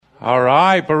All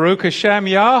right, Baruch Hashem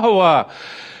Yahweh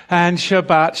and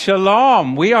Shabbat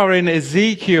Shalom. We are in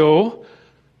Ezekiel,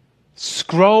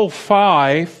 scroll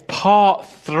 5, part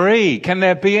 3. Can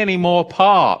there be any more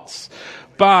parts?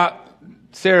 But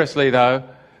seriously though,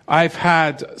 I've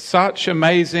had such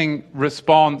amazing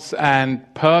response and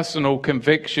personal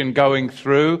conviction going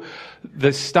through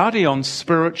the study on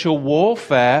spiritual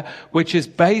warfare, which is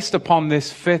based upon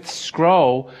this 5th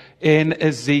scroll in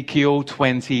Ezekiel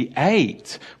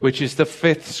 28, which is the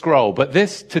 5th scroll. But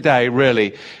this today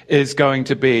really is going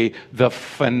to be the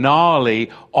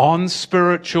finale on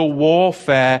spiritual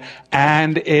warfare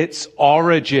and its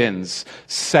origins.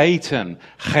 Satan,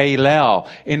 Chalel.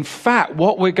 In fact,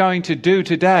 what we're going to do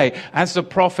today, as the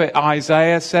prophet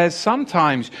Isaiah says,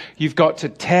 sometimes you've got to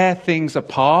tear things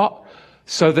apart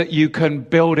so that you can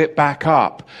build it back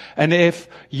up. And if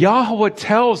Yahweh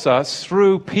tells us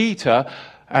through Peter,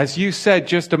 as you said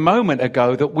just a moment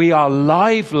ago, that we are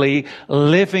lively,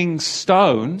 living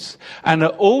stones, and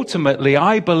that ultimately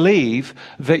I believe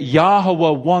that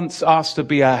Yahweh wants us to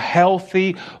be a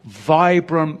healthy,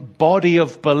 vibrant body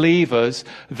of believers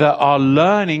that are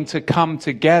learning to come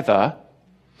together.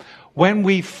 When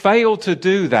we fail to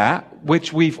do that,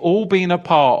 which we've all been a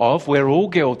part of, we're all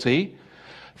guilty,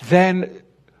 then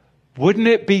wouldn't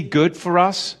it be good for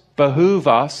us, behoove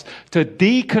us, to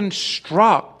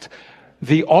deconstruct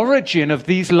the origin of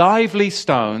these lively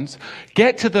stones,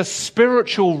 get to the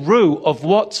spiritual root of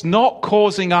what's not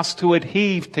causing us to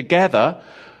adhere together,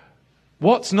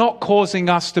 what's not causing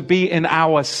us to be in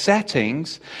our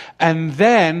settings, and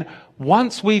then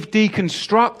once we've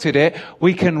deconstructed it,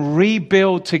 we can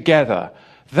rebuild together.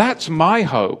 That's my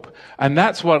hope, and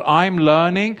that's what I'm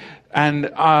learning, and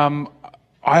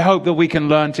I hope that we can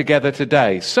learn together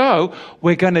today. So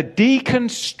we're going to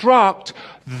deconstruct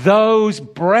those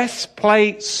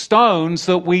breastplate stones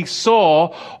that we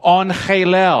saw on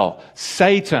Chalel,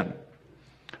 Satan.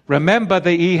 Remember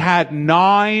that he had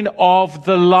 9 of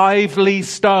the lively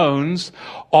stones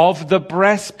of the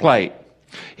breastplate.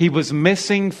 He was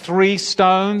missing 3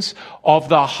 stones of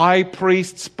the high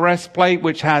priest's breastplate,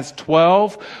 which has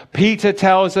 12. Peter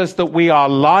tells us that we are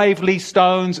lively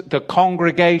stones, the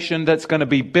congregation that's going to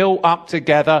be built up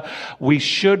together. We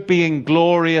should be in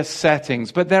glorious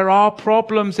settings. But there are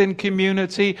problems in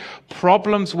community,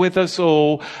 problems with us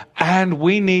all, and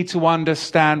we need to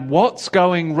understand what's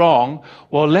going wrong.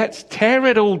 Well, let's tear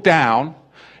it all down,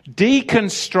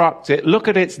 deconstruct it, look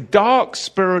at its dark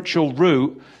spiritual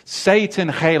root, Satan,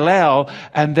 Chalel,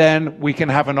 and then we can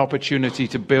have an opportunity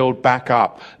to build back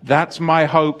up. That's my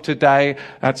hope today.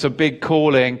 That's a big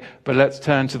calling, but let's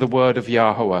turn to the word of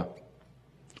Yahweh.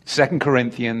 2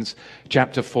 Corinthians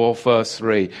chapter 4, verse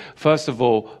 3. First of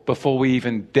all, before we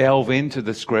even delve into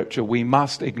the scripture, we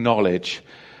must acknowledge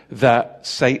that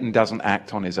Satan doesn't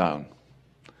act on his own.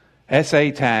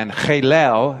 Satan,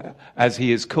 Chalel, as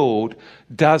he is called,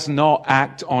 does not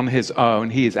act on his own.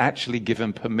 He is actually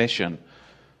given permission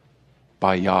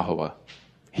by Yahweh.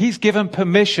 He's given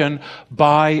permission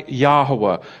by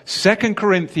Yahweh. 2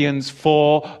 Corinthians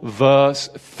 4 verse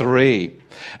 3.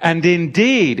 And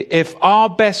indeed, if our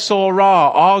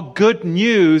Besorah, our good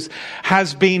news,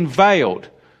 has been veiled,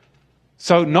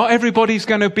 so not everybody's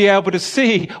going to be able to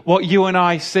see what you and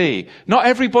I see. Not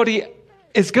everybody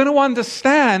is going to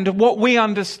understand what we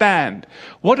understand.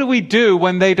 What do we do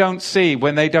when they don't see,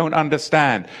 when they don't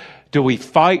understand? Do we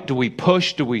fight? Do we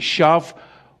push? Do we shove?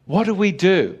 What do we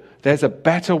do? There's a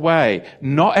better way.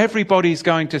 Not everybody's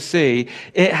going to see.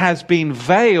 It has been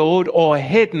veiled or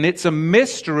hidden. It's a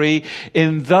mystery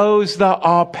in those that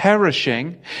are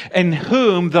perishing, in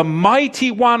whom the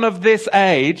mighty one of this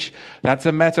age, that's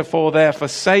a metaphor there for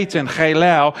Satan,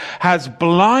 Chalel, has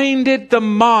blinded the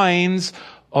minds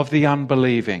of the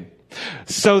unbelieving,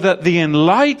 so that the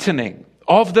enlightening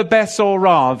of the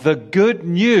Besorah, the good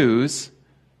news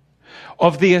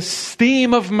of the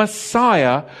esteem of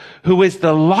Messiah, who is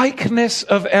the likeness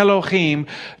of Elohim,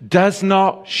 does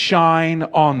not shine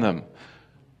on them.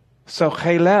 So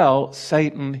Chalel,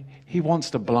 Satan, he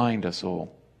wants to blind us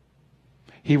all.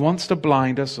 He wants to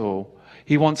blind us all.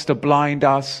 He wants to blind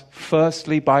us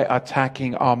firstly by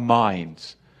attacking our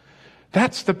minds.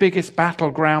 That's the biggest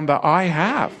battleground that I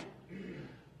have.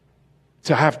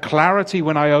 To have clarity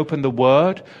when I open the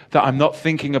Word, that I'm not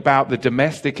thinking about the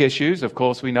domestic issues. Of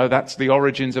course, we know that's the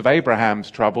origins of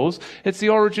Abraham's troubles. It's the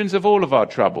origins of all of our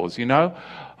troubles, you know.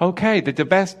 Okay, the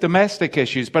domestic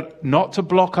issues, but not to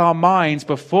block our minds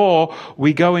before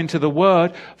we go into the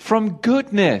Word from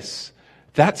goodness.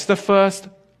 That's the first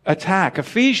attack.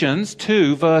 Ephesians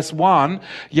 2, verse 1,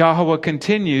 Yahweh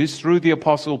continues through the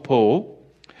Apostle Paul,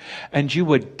 and you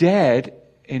were dead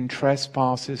in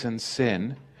trespasses and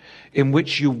sin, in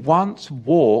which you once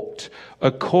walked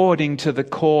according to the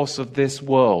course of this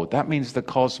world. That means the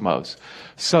cosmos.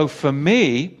 So for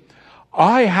me,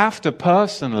 I have to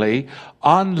personally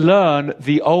unlearn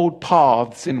the old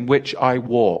paths in which I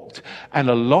walked. And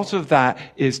a lot of that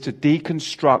is to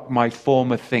deconstruct my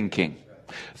former thinking.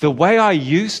 The way I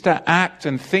used to act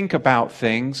and think about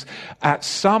things, at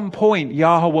some point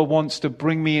Yahweh wants to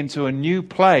bring me into a new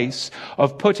place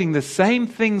of putting the same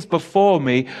things before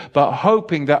me, but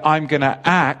hoping that I'm going to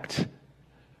act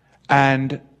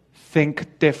and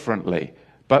think differently.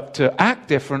 But to act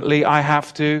differently, I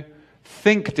have to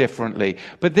think differently.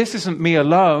 But this isn't me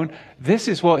alone. This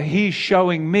is what he's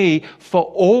showing me for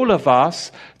all of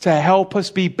us to help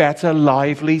us be better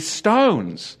lively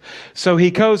stones. So he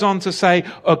goes on to say,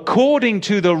 according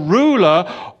to the ruler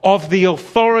of the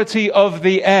authority of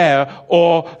the air,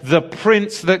 or the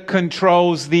prince that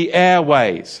controls the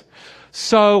airways.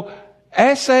 So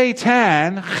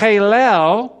Satan,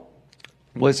 Chelel,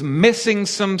 was missing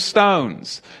some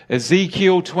stones.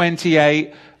 Ezekiel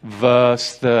 28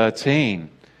 verse 13.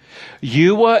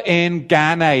 You were in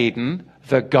Gan Eden,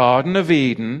 the Garden of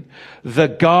Eden, the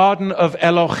Garden of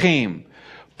Elohim.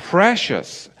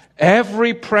 Precious,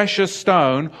 every precious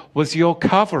stone was your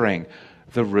covering.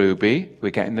 The ruby,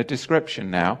 we're getting the description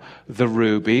now, the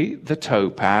ruby, the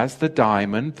topaz, the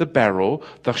diamond, the beryl,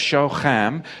 the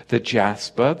shocham, the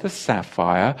jasper, the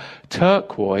sapphire,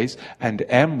 turquoise, and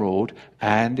emerald,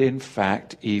 and in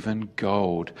fact even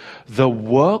gold. The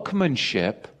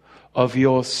workmanship of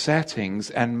your settings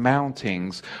and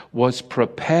mountings was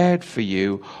prepared for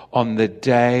you on the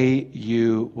day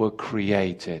you were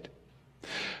created.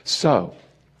 So,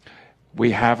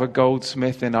 we have a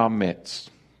goldsmith in our midst.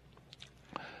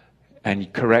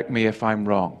 And correct me if I'm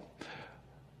wrong.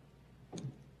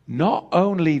 Not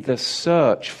only the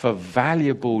search for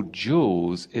valuable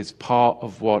jewels is part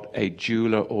of what a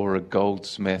jeweler or a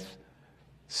goldsmith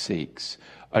seeks.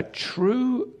 A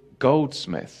true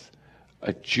goldsmith,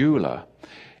 a jeweler,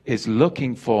 is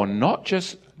looking for not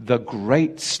just the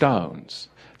great stones.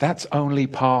 That's only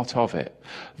part of it.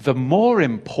 The more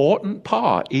important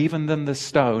part, even than the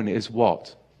stone, is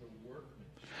what?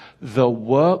 The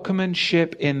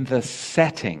workmanship in the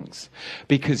settings.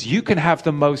 Because you can have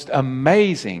the most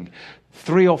amazing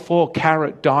 3 or 4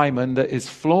 carat diamond that is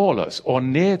flawless or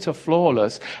near to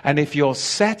flawless, and if your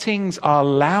settings are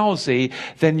lousy,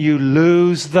 then you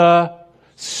lose the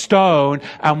stone,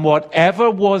 and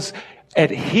whatever was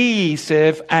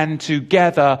adhesive and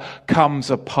together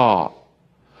comes apart.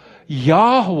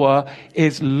 Yahweh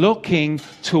is looking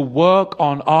to work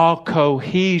on our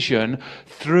cohesion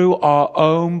through our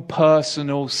own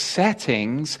personal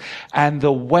settings, and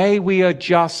the way we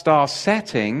adjust our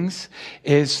settings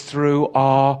is through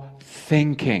our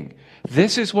thinking.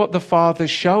 This is what the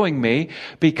Father's showing me,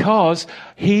 because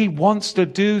he wants to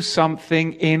do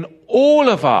something in all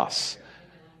of us.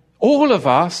 All of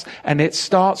us, and it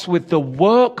starts with the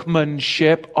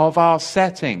workmanship of our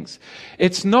settings.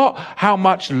 It's not how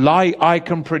much light I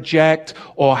can project,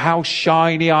 or how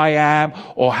shiny I am,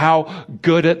 or how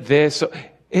good at this.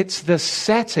 It's the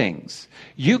settings.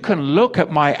 You can look at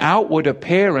my outward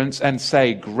appearance and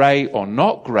say great or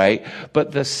not great,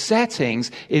 but the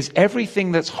settings is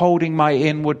everything that's holding my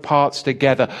inward parts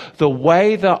together. The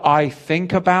way that I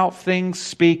think about things,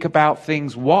 speak about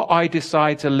things, what I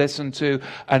decide to listen to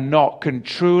and not, can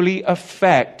truly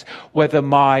affect whether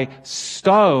my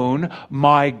stone,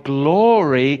 my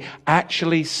glory,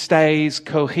 actually stays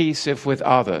cohesive with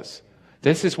others.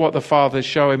 This is what the Father's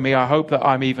showing me. I hope that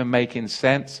I'm even making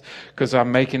sense, because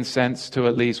I'm making sense to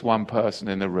at least one person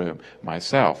in the room,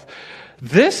 myself.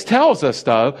 This tells us,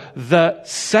 though, that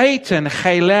Satan,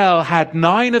 Chelel, had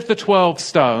 9 of the 12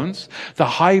 stones, the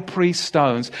high priest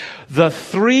stones. The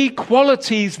 3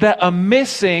 qualities that are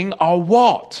missing are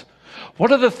what?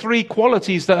 What are the 3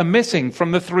 qualities that are missing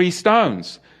from the 3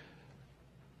 stones?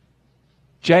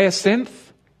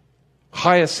 Jacinth,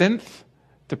 hyacinth,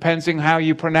 depending how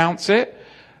you pronounce it.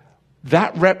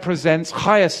 That represents,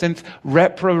 hyacinth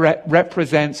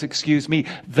represents,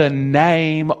 the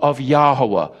name of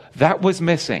Yahweh. That was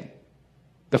missing.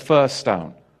 The first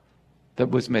stone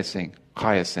that was missing,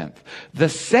 hyacinth. The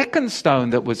second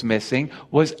stone that was missing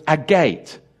was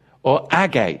agate, or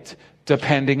agate,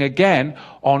 depending again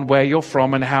on where you're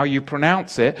from and how you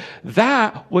pronounce it.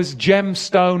 That was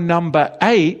gemstone number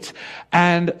 8,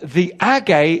 and the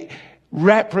agate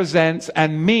represents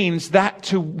and means that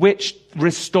to which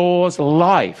restores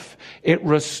life. It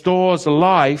restores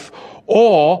life,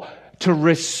 or to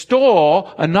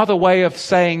restore, another way of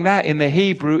saying that in the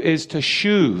Hebrew is to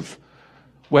shuv.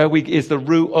 is the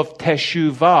root of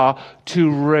teshuvah,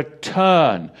 to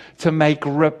return, to make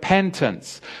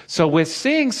repentance. So we're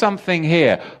seeing something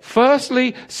here.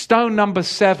 Firstly, stone number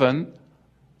 7,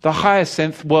 the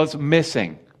hyacinth, was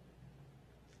missing,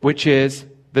 which is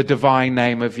the divine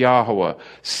name of Yahweh.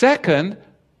 Second,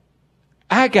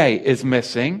 agate is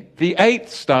missing, the 8th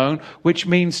stone, which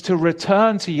means to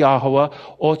return to Yahweh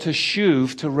or to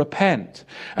shuv, to repent.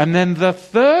 And then the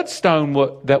 3rd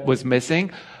stone that was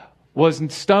missing was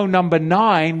stone number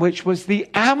 9, which was the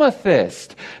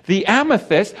amethyst. The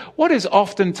amethyst, what is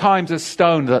oftentimes a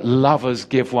stone that lovers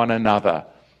give one another?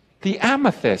 The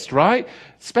amethyst, right?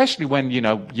 Especially when,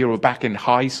 you were back in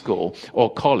high school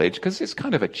or college, because it's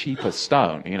kind of a cheaper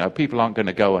stone. People aren't going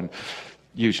to go and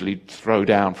usually throw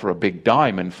down for a big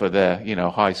diamond for their,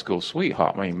 high school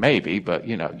sweetheart. I mean, maybe, but,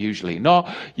 usually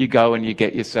not. You go and you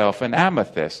get yourself an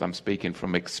amethyst. I'm speaking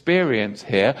from experience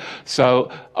here.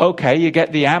 So, okay, you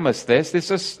get the amethyst.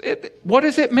 What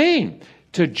does it mean?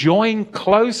 To join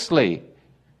closely.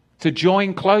 To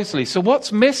join closely. So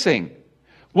what's missing?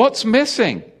 What's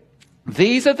missing?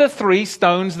 These are the 3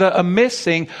 stones that are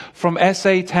missing from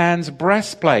Esatan's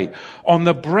breastplate. On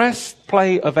the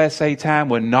breastplate of Esatan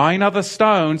were 9 other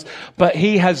stones, but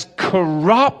he has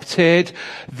corrupted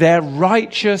their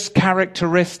righteous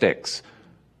characteristics.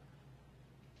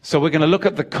 So we're going to look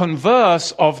at the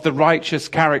converse of the righteous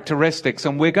characteristics,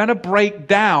 and we're going to break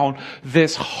down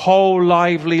this whole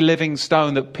lively living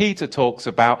stone that Peter talks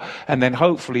about, and then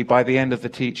hopefully by the end of the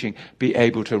teaching be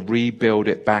able to rebuild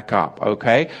it back up.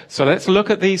 Okay? So let's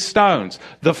look at these stones.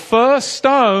 The first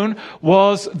stone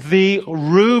was the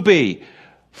ruby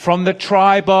from the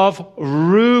tribe of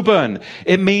Reuben.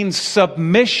 It means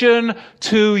submission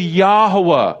to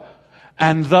Yahweh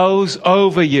and those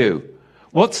over you.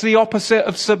 What's the opposite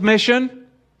of submission?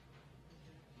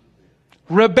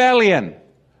 Rebellion.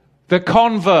 The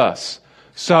converse.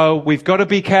 So we've got to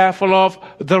be careful of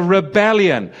the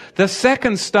rebellion. The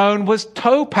second stone was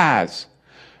topaz,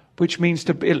 which means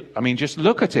just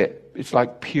look at it. It's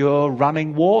like pure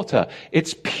running water.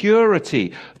 It's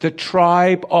purity. The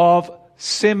tribe of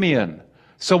Simeon.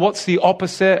 So what's the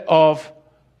opposite of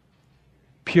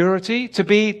purity? To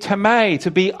be tamei,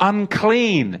 to be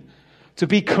unclean. To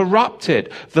be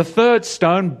corrupted. The third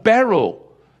stone,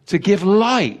 beryl, to give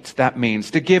light. That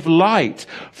means to give light,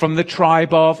 from the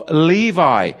tribe of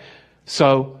Levi.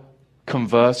 So,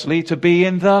 conversely, to be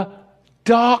in the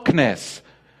darkness,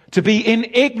 to be in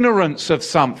ignorance of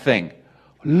something.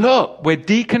 Look, we're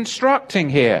deconstructing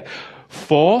here.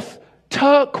 Fourth,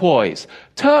 turquoise.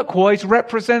 Turquoise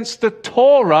represents the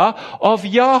Torah of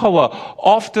Yahweh.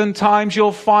 Oftentimes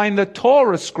you'll find the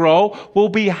Torah scroll will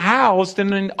be housed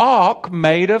in an ark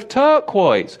made of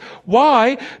turquoise.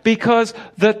 Why? Because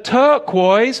the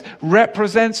turquoise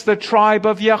represents the tribe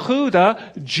of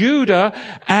Yehuda, Judah,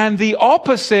 and the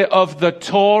opposite of the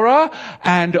Torah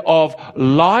and of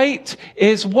light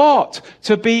is what?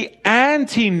 To be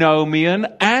antinomian,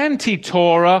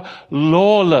 anti-Torah,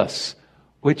 lawless,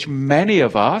 which many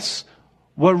of us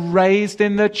were raised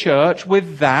in the church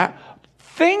with that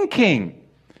thinking.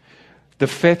 The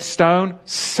fifth stone,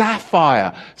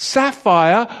 sapphire.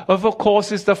 Sapphire, of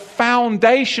course, is the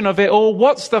foundation of it all.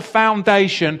 What's the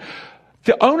foundation?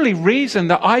 The only reason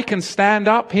that I can stand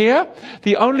up here,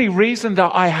 the only reason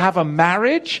that I have a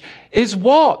marriage is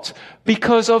what?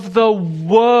 Because of the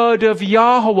word of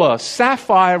Yahweh.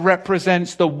 Sapphire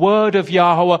represents the word of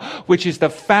Yahweh, which is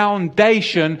the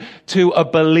foundation to a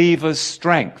believer's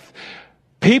strength.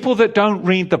 People that don't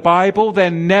read the Bible,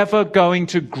 they're never going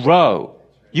to grow.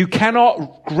 You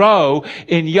cannot grow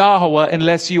in Yahweh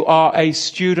unless you are a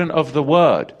student of the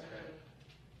word.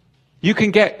 You can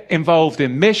get involved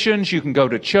in missions, you can go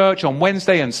to church on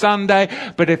Wednesday and Sunday,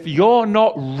 but if you're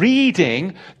not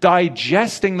reading,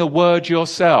 digesting the word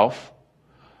yourself,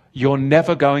 you're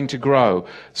never going to grow.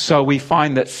 So we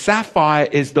find that sapphire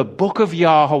is the book of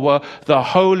Yahweh, the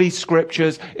holy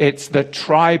scriptures. It's the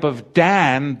tribe of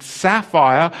Dan,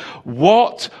 sapphire.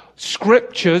 What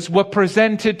scriptures were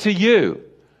presented to you?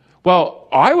 Well,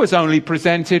 I was only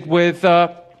presented with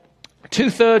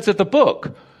 2/3 of the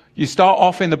book. You start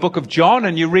off in the book of John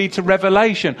and you read to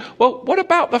Revelation. Well, what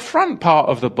about the front part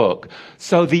of the book?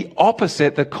 So the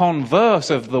opposite, the converse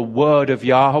of the word of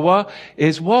Yahweh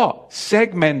is what?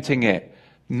 Segmenting it.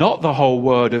 Not the whole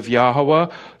word of Yahweh,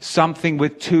 something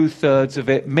with 2/3 of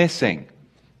it missing.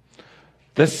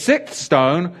 The sixth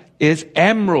stone is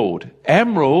emerald.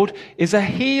 Emerald is a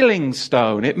healing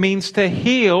stone. It means to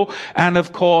heal, and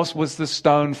of course was the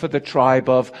stone for the tribe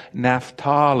of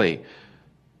Naphtali.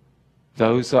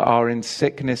 Those that are in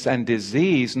sickness and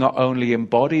disease, not only in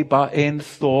body, but in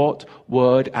thought,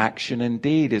 word, action, and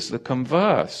deed, is the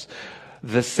converse.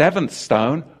 The seventh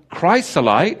stone,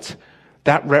 chrysolite,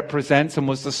 that represents and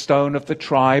was the stone of the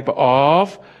tribe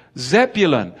of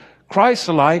Zebulun.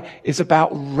 Chrysolite is about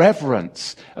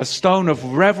reverence, a stone of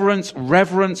reverence,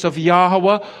 reverence of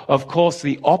Yahweh. Of course,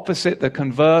 the opposite, the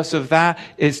converse of that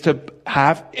is to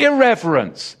have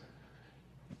irreverence.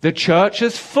 The church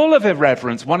is full of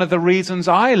irreverence. One of the reasons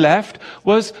I left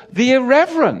was the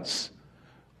irreverence.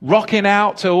 Rocking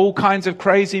out to all kinds of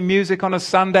crazy music on a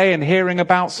Sunday and hearing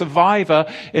about Survivor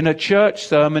in a church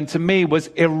sermon, to me, was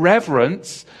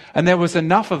irreverence. And there was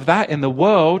enough of that in the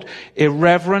world.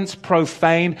 Irreverence,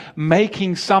 profane,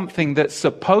 making something that's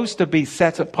supposed to be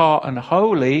set apart and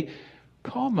holy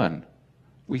common.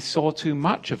 We saw too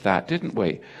much of that, didn't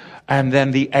we? And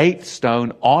then the eighth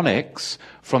stone, onyx,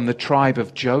 from the tribe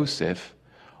of Joseph.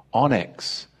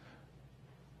 Onyx.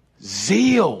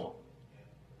 Zeal.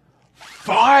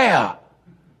 Fire.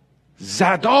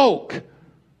 Zadok.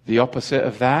 The opposite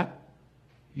of that,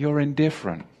 you're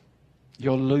indifferent.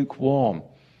 You're lukewarm.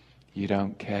 You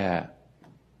don't care.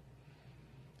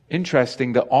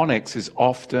 Interesting that onyx is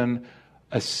often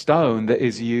a stone that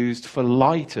is used for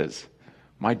lighters.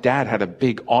 My dad had a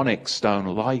big onyx stone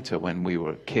lighter when we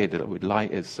were a kid that would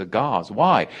light his cigars.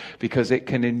 Why? Because it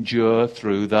can endure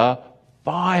through the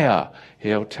fire,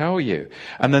 he'll tell you.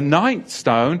 And the ninth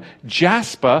stone,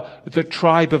 jasper, the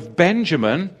tribe of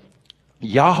Benjamin.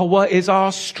 Yahweh is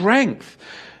our strength.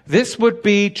 This would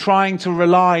be trying to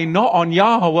rely not on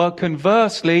Yahweh.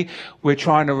 Conversely, we're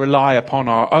trying to rely upon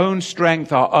our own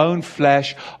strength, our own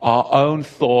flesh, our own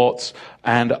thoughts,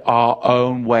 and our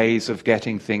own ways of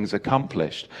getting things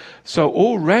accomplished. So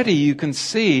already you can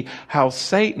see how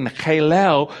Satan,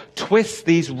 Chalel, twists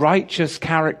these righteous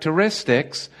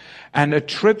characteristics and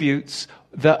attributes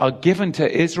that are given to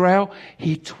Israel.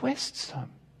 He twists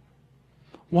them.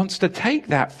 Wants to take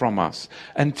that from us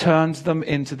and turns them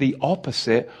into the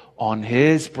opposite on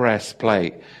his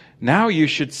breastplate. Now you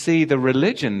should see the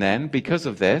religion then, because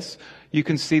of this, you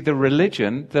can see the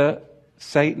religion that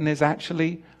Satan is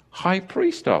actually high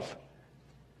priest of.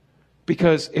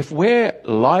 Because if we're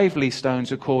lively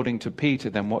stones according to Peter,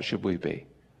 then what should we be?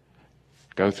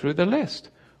 Go through the list.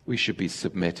 We should be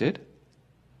submitted.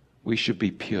 We should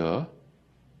be pure.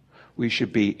 We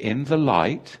should be in the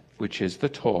light, which is the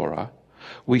Torah.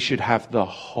 We should have the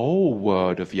whole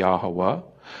word of Yahweh.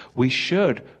 We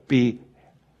should be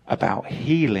about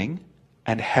healing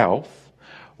and health,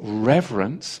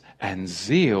 reverence and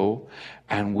zeal,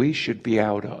 and we should be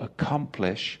able to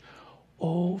accomplish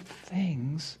all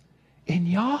things in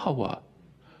Yahweh.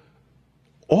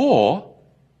 Or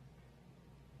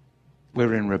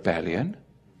we're in rebellion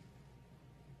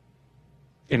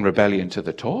to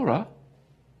the Torah.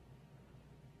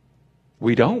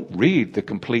 We don't read the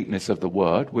completeness of the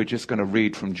word. We're just going to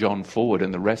read from John forward,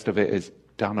 and the rest of it is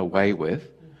done away with.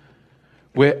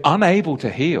 We're unable to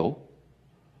heal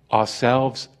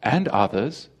ourselves and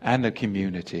others and the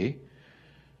community.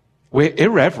 We're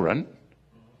irreverent,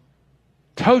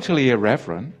 totally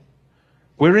irreverent.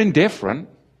 We're indifferent.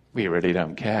 We really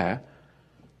don't care.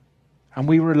 And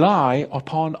we rely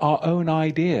upon our own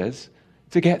ideas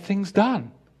to get things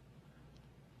done.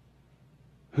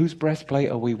 Whose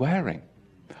breastplate are we wearing?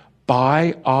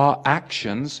 By our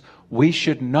actions, we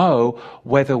should know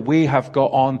whether we have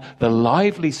got on the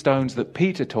lively stones that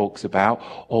Peter talks about,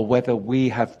 or whether we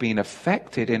have been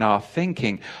affected in our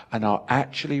thinking and are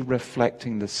actually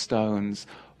reflecting the stones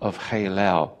of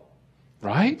Halel.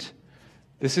 Right?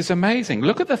 This is amazing.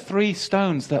 Look at the three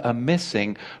stones that are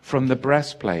missing from the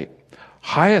breastplate.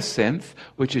 Hyacinth,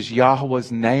 which is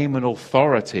Yahweh's name and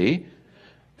authority,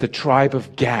 the tribe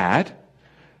of Gad.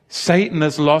 Satan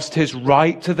has lost his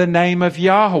right to the name of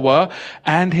Yahweh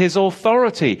and his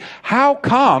authority. How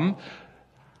come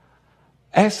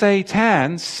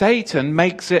Satan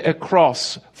makes it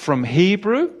across from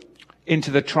Hebrew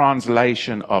into the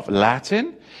translation of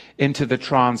Latin, into the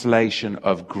translation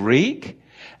of Greek,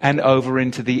 and over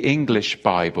into the English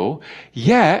Bible?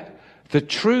 Yet, the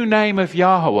true name of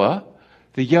Yahweh,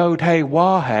 the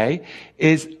Yod-Heh-Wah-Heh,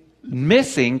 is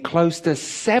missing close to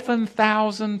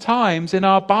 7,000 times in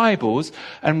our Bibles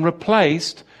and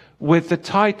replaced with the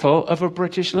title of a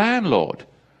British landlord.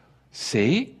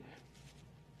 See?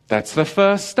 That's the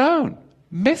first stone.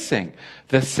 Missing.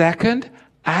 The second,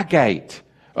 agate.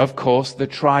 Of course, the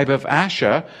tribe of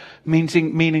Asher,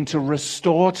 meaning to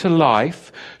restore to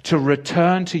life, to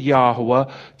return to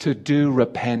Yahweh, to do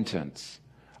repentance.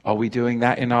 Are we doing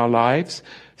that in our lives?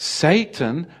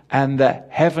 Satan and the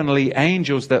heavenly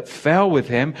angels that fell with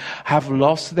him have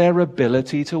lost their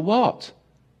ability to what?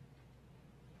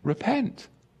 Repent.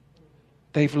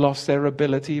 They've lost their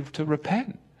ability to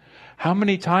repent. How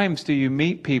many times do you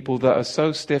meet people that are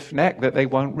so stiff-necked that they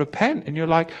won't repent? And you're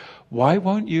like, why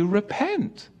won't you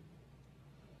repent?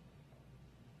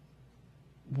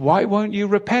 Why won't you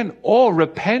repent? Or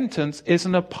repentance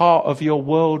isn't a part of your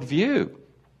worldview.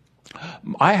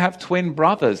 I have twin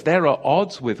brothers. They're at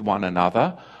odds with one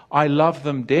another. I love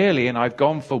them dearly, and I've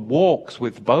gone for walks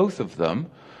with both of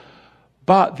them.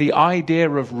 But the idea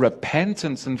of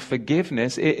repentance and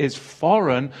forgiveness, it is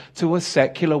foreign to a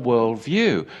secular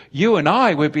worldview. You and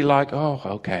I would be like, oh,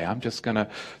 okay, I'm just going to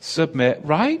submit,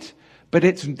 right? But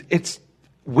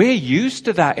we're used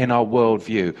to that in our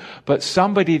worldview. But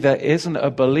somebody that isn't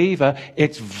a believer,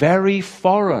 it's very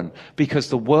foreign because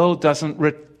the world doesn't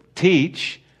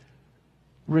teach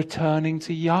returning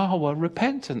to Yahweh,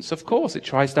 repentance. Of course, it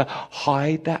tries to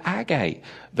hide the agate,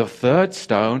 the third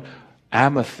stone,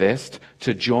 amethyst,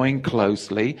 to join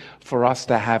closely for us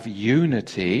to have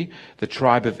unity. The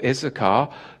tribe of Issachar,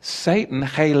 Satan,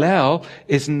 Halel,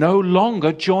 is no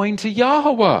longer joined to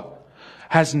Yahweh,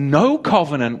 has no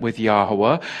covenant with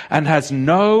Yahweh, and has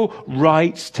no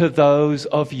rights to those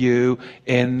of you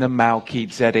in the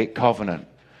Melchizedek covenant.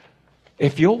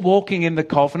 If you're walking in the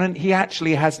covenant, he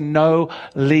actually has no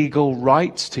legal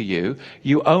rights to you.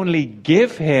 You only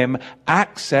give him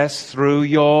access through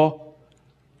your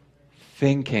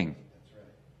thinking.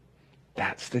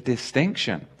 That's the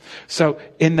distinction. So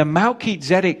in the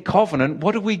Melchizedek covenant,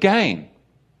 what do we gain?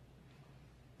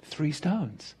 3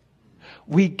 stones.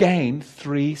 We gain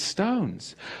 3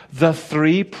 stones. The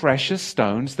 3 precious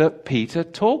stones that Peter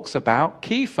talks about,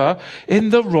 Kepha,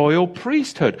 in the royal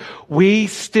priesthood. We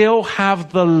still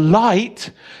have the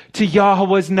light to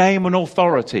Yahweh's name and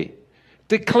authority.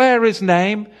 Declare his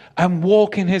name and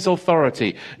walk in his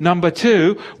authority. Number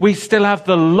 2, we still have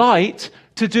the light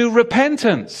to do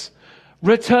repentance.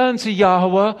 Return to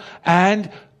Yahweh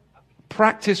and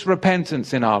practice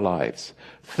repentance in our lives.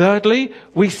 Thirdly,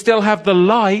 we still have the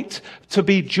light to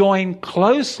be joined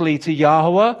closely to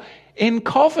Yahweh in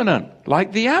covenant,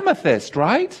 like the amethyst,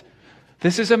 right?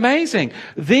 This is amazing.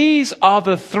 These are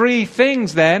the 3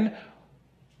 things then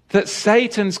that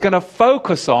Satan's going to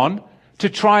focus on to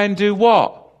try and do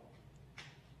what?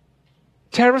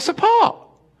 Tear us apart.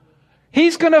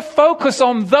 He's going to focus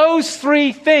on those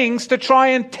 3 things to try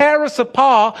and tear us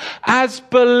apart as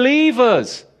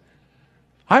believers.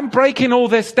 I'm breaking all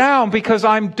this down because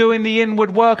I'm doing the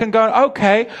inward work and going,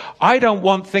 okay, I don't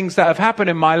want things that have happened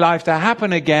in my life to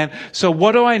happen again. So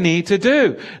what do I need to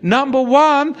do? Number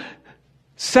 1,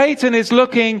 Satan is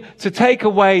looking to take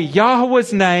away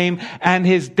Yahweh's name and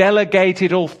his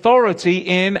delegated authority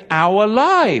in our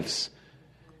lives.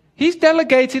 He's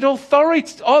delegated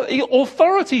authority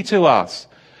to us.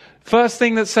 First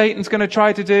thing that Satan's going to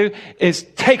try to do is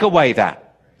take away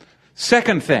that.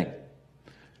 Second thing,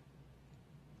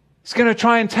 it's going to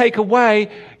try and take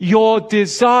away your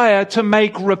desire to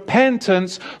make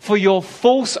repentance for your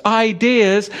false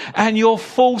ideas and your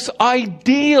false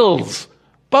ideals.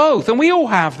 Both. And we all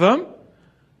have them.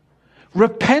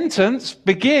 Repentance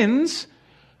begins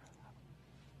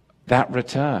that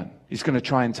return. He's going to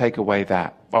try and take away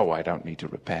that. Oh, I don't need to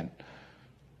repent.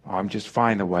 I'm just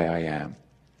fine the way I am.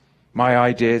 My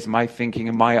ideas, my thinking,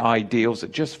 and my ideals are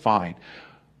just fine.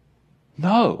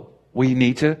 No, we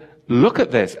need to look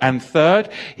at this. And third,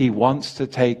 he wants to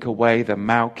take away the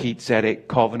Melchizedek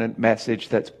covenant message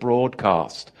that's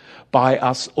broadcast by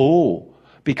us all,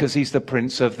 because he's the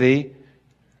prince of the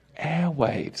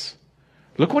airwaves.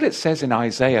 Look what it says in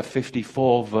Isaiah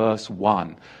 54 verse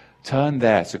 1. Turn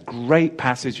there. It's a great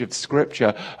passage of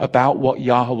scripture about what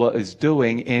Yahweh is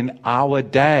doing in our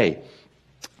day.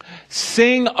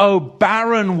 Sing, O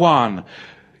barren one,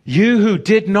 you who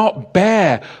did not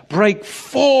bear, break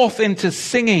forth into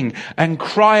singing and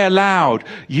cry aloud,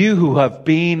 you who have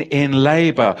been in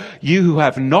labor, you who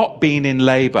have not been in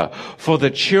labor. For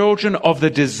the children of the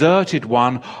deserted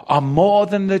one are more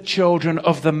than the children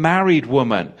of the married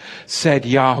woman, said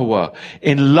Yahweh.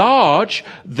 Enlarge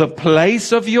the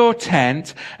place of your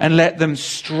tent and let them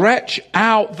stretch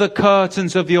out the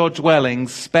curtains of your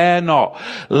dwellings. Spare not.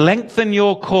 Lengthen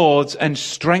your cords and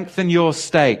strengthen your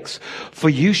stakes. For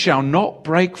you shall not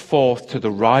break forth to the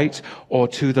right or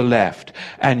to the left,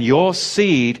 and your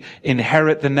seed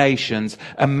inherit the nations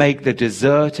and make the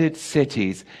deserted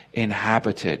cities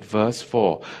inhabited. Verse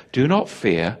 4, do not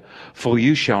fear, for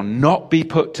you shall not be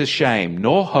put to shame,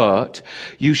 nor hurt.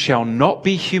 You shall not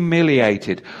be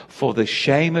humiliated, for the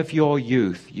shame of your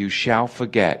youth you shall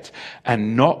forget,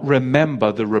 and not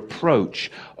remember the reproach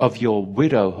of your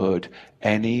widowhood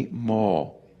any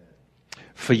more.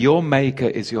 For your Maker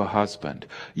is your husband.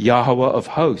 Yahweh of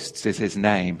hosts is his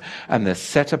name. And the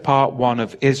set apart one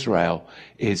of Israel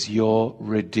is your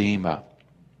Redeemer.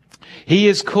 He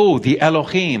is called the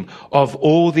Elohim of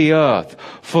all the earth.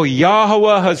 For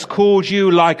Yahweh has called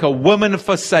you like a woman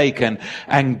forsaken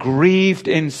and grieved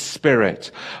in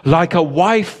spirit, like a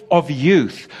wife of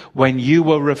youth when you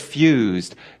were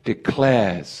refused,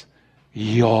 declares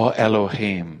your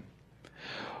Elohim.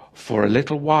 For a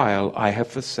little while I have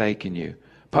forsaken you,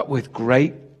 but with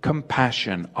great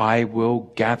compassion I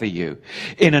will gather you.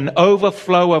 In an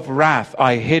overflow of wrath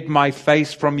I hid my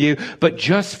face from you, but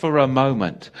just for a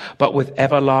moment. But with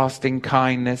everlasting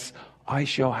kindness I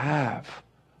shall have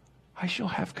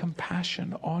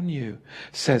compassion on you,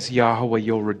 says Yahweh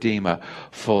your Redeemer.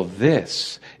 For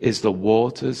this is the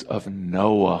waters of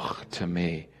Noah to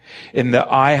me, in that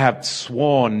I have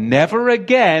sworn never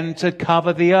again to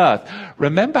cover the earth.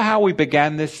 Remember how we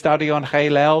began this study on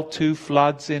Halel, 2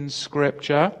 floods in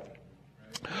Scripture?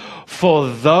 For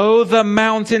though the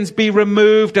mountains be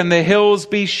removed and the hills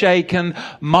be shaken,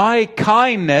 my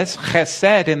kindness,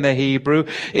 chesed in the Hebrew,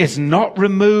 is not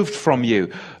removed from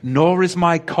you, nor is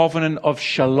my covenant of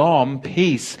shalom,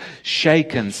 peace,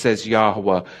 shaken, says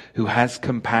Yahweh, who has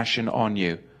compassion on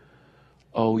you.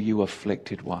 O you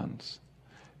afflicted ones,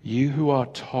 you who are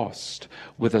tossed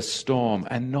with a storm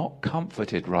and not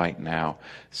comforted right now,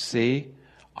 see,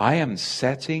 I am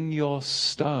setting your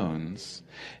stones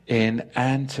in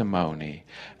antimony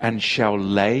and shall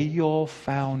lay your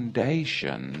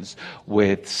foundations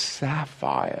with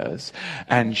sapphires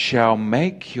and shall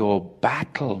make your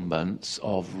battlements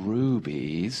of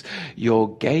rubies,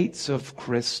 your gates of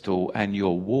crystal and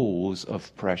your walls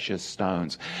of precious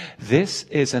stones. This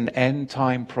is an end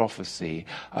time prophecy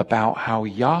about how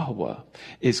Yahweh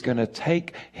is going to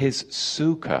take his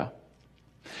sukkah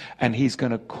and he's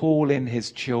going to call in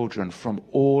his children from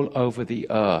all over the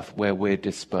earth where we're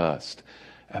dispersed.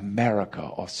 America,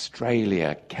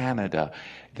 Australia, Canada,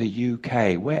 the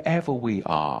UK, wherever we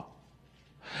are.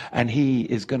 And he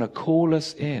is going to call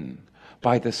us in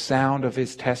by the sound of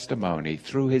his testimony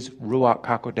through his Ruach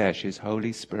HaKodesh, his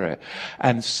Holy Spirit.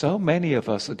 And so many of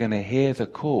us are going to hear the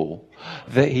call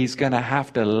that he's going to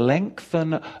have to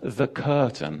lengthen the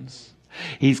curtains.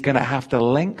 He's going to have to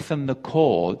lengthen the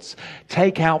cords,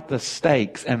 take out the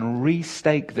stakes and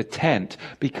restake the tent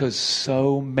because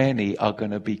so many are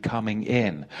going to be coming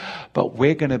in. But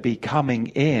we're going to be coming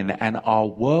in and our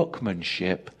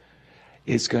workmanship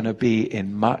is going to be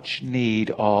in much need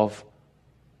of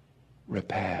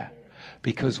repair.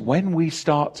 Because when we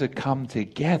start to come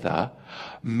together,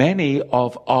 many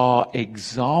of our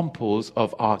examples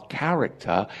of our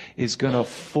character is going to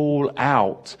fall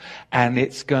out and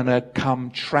it's going to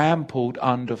come trampled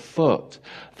underfoot.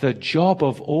 The job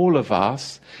of all of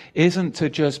us isn't to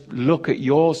just look at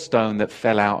your stone that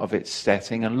fell out of its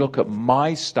setting and look at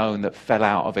my stone that fell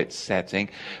out of its setting,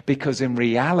 because in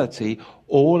reality,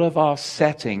 all of our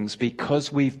settings,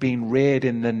 because we've been reared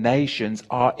in the nations,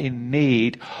 are in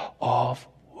need of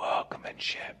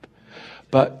workmanship.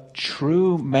 But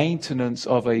true maintenance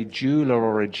of a jeweler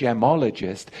or a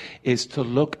gemologist is to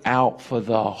look out for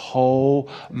the whole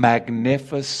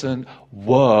magnificent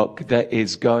work that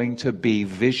is going to be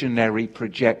visionary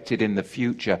projected in the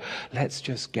future. Let's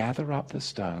just gather up the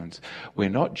stones. We're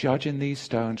not judging these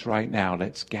stones right now.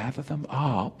 Let's gather them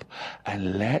up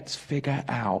and let's figure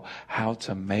out how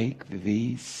to make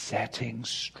these settings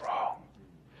strong.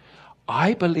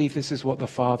 I believe this is what the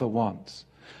Father wants.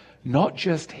 Not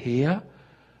just here,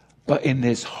 but in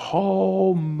this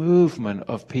whole movement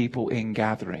of people in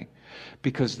gathering.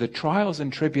 Because the trials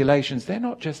and tribulations, they're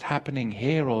not just happening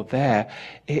here or there.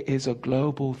 It is a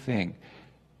global thing.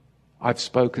 I've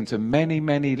spoken to many,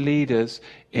 many leaders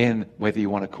in, whether you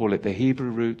want to call it the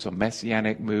Hebrew roots or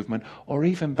Messianic movement, or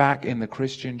even back in the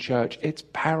Christian church. It's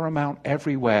paramount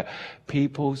everywhere.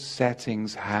 People's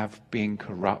settings have been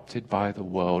corrupted by the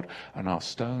world, and our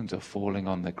stones are falling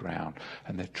on the ground.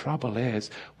 And the trouble is,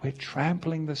 we're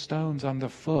trampling the stones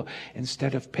underfoot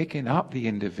instead of picking up the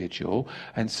individual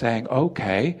and saying,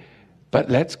 okay, but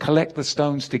let's collect the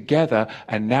stones together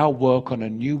and now work on a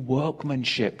new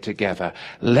workmanship together.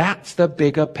 That's the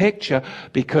bigger picture,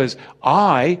 because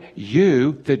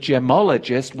you, the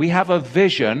gemologist, we have a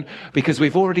vision because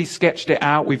we've already sketched it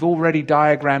out. We've already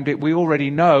diagrammed it. We already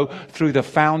know through the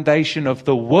foundation of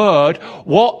the word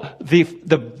what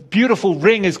the beautiful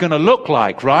ring is going to look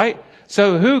like, right?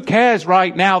 So who cares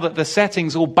right now that the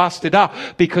setting's all busted up,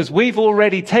 because we've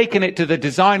already taken it to the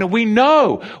designer. We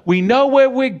know where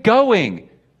we're going.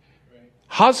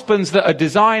 Husbands that are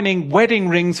designing wedding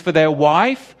rings for their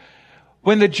wife,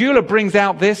 when the jeweler brings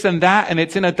out this and that and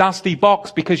it's in a dusty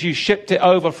box because you shipped it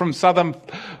over from southern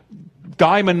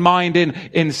diamond mine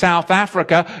in South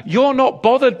Africa, you're not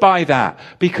bothered by that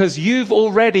because you've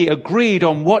already agreed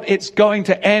on what it's going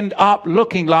to end up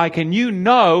looking like, and you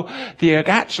know that you're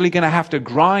actually going to have to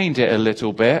grind it a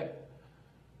little bit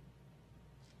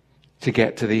to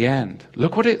get to the end.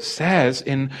 Look what it says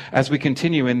as we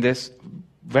continue in this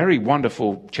very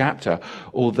wonderful chapter.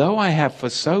 Although I have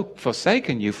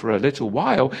forsaken you for a little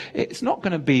while, it's not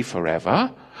going to be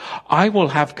forever. I will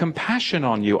have compassion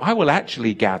on you. I will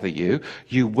actually gather you.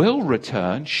 You will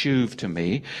return, shuv to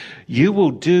me. You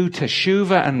will do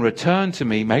teshuvah and return to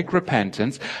me, make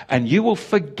repentance, and you will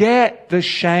forget the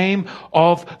shame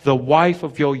of the wife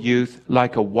of your youth,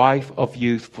 like a wife of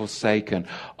youth forsaken.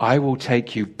 I will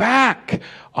take you back.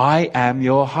 I am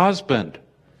your husband.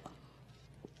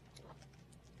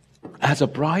 As a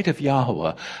bride of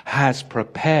Yahweh has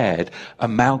prepared a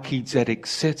Melchizedek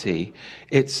city,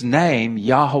 its name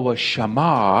Yahweh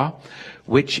Shammah,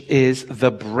 which is the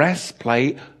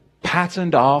breastplate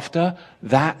patterned after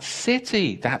that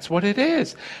city. That's what it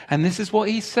is. And this is what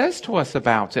he says to us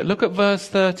about it. Look at verse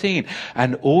 13.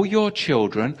 And all your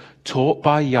children taught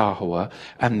by Yahweh,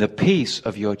 and the peace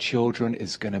of your children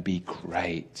is going to be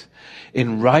great.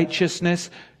 In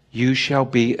righteousness you shall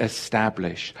be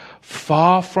established,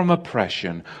 far from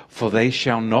oppression, for they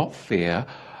shall not fear,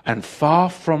 and far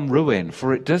from ruin,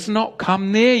 for it does not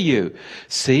come near you.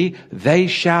 See, they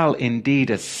shall indeed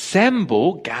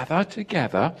assemble, gather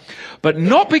together, but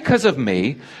not because of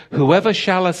me. Whoever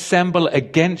shall assemble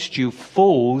against you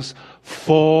falls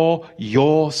for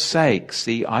your sake.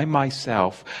 See, I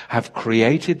myself have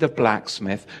created the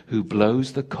blacksmith who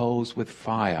blows the coals with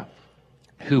fire,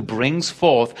 who brings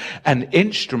forth an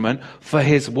instrument for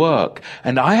his work.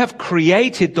 And I have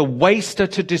created the waster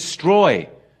to destroy.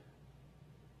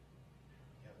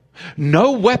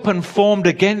 No weapon formed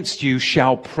against you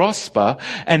shall prosper,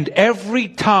 and every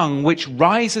tongue which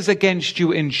rises against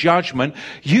you in judgment,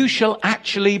 you shall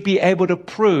actually be able to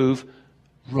prove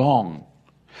wrong.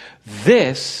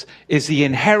 This is the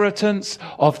inheritance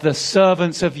of the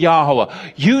servants of Yahweh.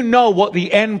 You know what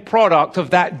the end product of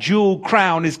that jewel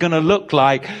crown is going to look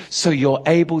like, so you're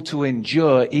able to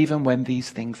endure even when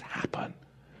these things happen.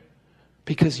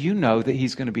 Because you know that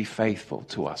he's going to be faithful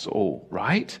to us all,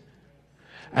 right?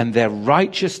 And their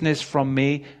righteousness from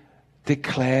me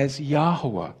declares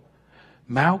Yahweh.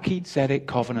 Melchizedek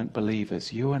covenant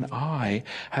believers, you and I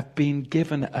have been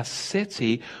given a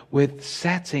city with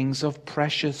settings of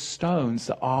precious stones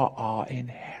that are our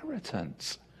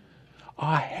inheritance,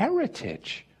 our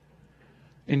heritage.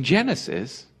 In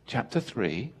Genesis chapter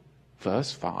 3,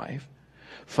 verse 5,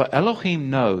 for Elohim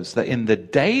knows that in the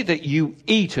day that you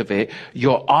eat of it,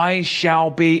 your eyes shall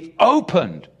be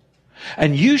opened.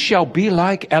 And you shall be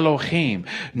like Elohim,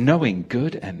 knowing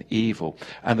good and evil.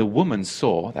 And the woman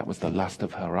saw, that was the lust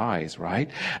of her eyes, right?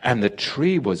 And the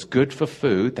tree was good for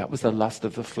food, that was the lust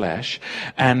of the flesh.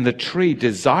 And the tree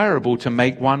desirable to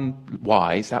make one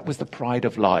wise, that was the pride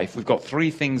of life. We've got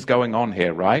three things going on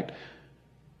here, right?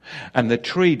 And the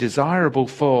tree desirable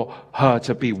for her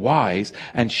to be wise,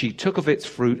 and she took of its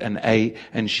fruit and ate,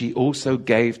 and she also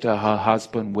gave to her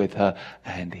husband with her,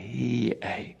 and he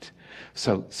ate.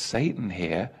 So Satan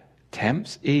here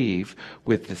tempts Eve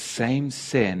with the same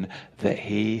sin that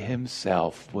he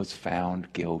himself was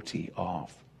found guilty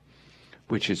of,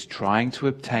 which is trying to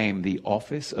obtain the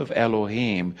office of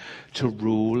Elohim to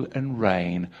rule and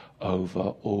reign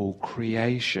over all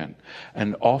creation,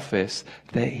 an office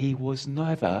that he was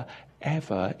never,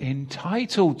 ever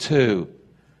entitled to.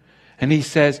 And he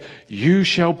says, you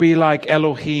shall be like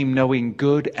Elohim, knowing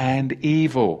good and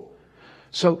evil.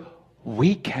 So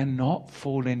we cannot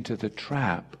fall into the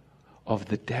trap of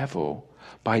the devil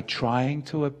by trying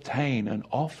to obtain an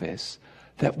office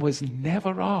that was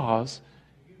never ours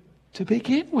to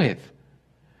begin with.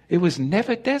 It was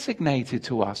never designated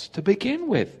to us to begin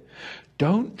with.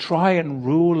 Don't try and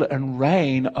rule and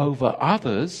reign over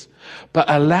others, but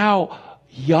allow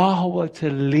Yahweh to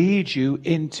lead you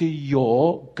into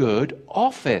your good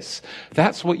office.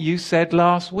 That's what you said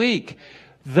last week.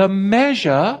 The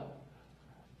measure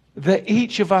that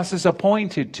each of us is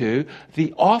appointed to,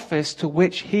 the office to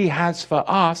which he has for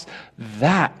us,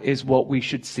 that is what we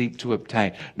should seek to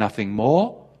obtain. Nothing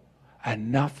more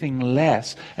and nothing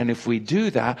less. And if we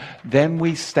do that, then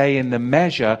we stay in the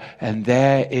measure, and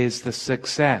there is the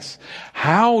success.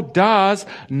 How does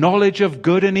knowledge of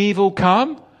good and evil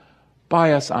come?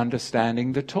 By us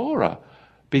understanding the Torah.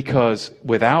 Because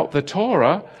without the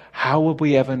Torah, how would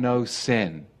we ever know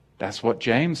sin? That's what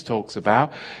James talks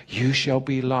about. You shall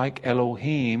be like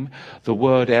Elohim. The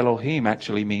word Elohim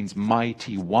actually means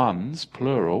mighty ones,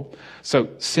 plural. So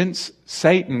since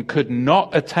Satan could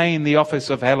not attain the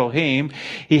office of Elohim,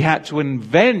 he had to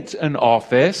invent an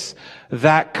office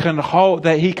that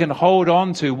he can hold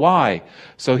on to. Why?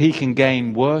 So he can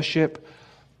gain worship,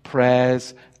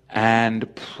 prayers,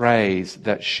 and praise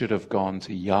that should have gone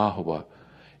to Yahweh.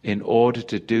 In order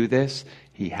to do this,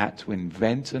 he had to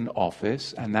invent an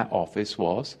office, and that office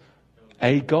was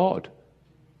a God,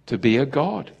 to be a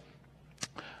God.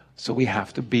 So we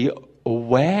have to be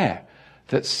aware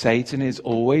that Satan is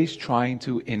always trying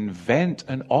to invent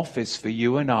an office for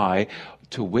you and I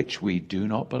to which we do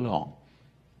not belong.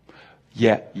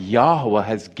 Yet Yahweh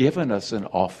has given us an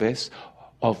office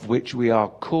of which we are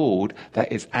called,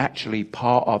 that is actually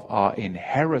part of our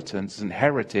inheritance and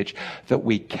heritage that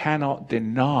we cannot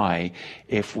deny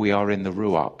if we are in the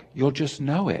Ruach. You'll just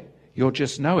know it. You'll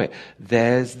just know it.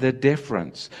 There's the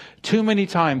difference. Too many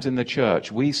times in the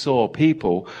church, we saw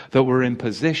people that were in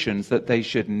positions that they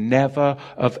should never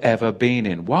have ever been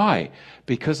in. Why?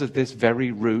 Because of this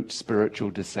very root spiritual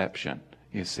deception,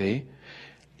 you see.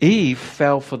 Eve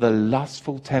fell for the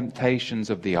lustful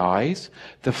temptations of the eyes,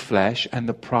 the flesh, and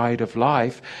the pride of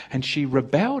life, and she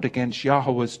rebelled against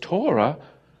Yahweh's Torah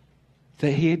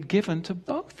that he had given to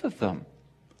both of them.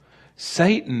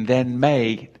 Satan then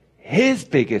made his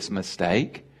biggest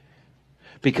mistake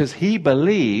because he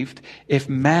believed if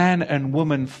man and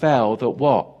woman fell, that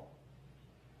what?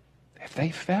 If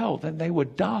they fell, then they were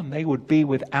done. They would be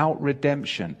without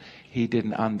redemption. He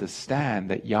didn't understand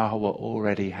that Yahweh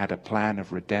already had a plan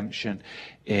of redemption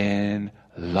in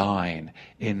line,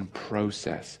 in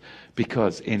process.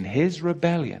 Because in his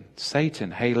rebellion,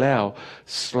 Satan, Halel,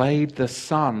 slayed the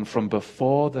Son from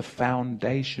before the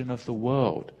foundation of the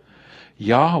world.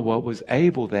 Yahweh was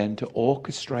able then to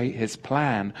orchestrate his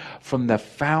plan from the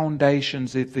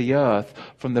foundations of the earth,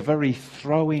 from the very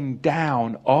throwing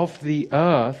down of the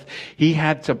earth. He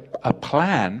had a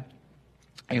plan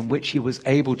in which he was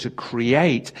able to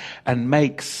create and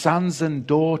make sons and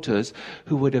daughters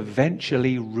who would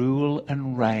eventually rule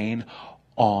and reign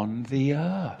on the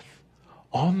earth.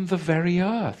 On the very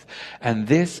earth. And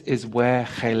this is where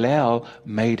Halel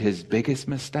made his biggest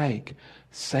mistake.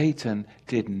 Satan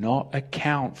did not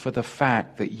account for the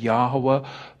fact that Yahweh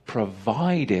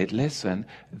provided, listen,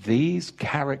 these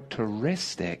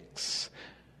characteristics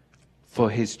for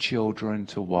his children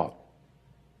to what?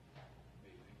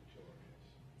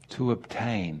 To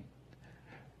obtain.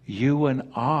 You and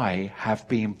I have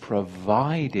been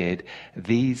provided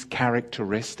these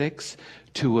characteristics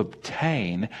to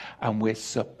obtain, and we're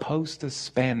supposed to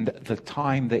spend the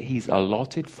time that he's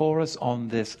allotted for us on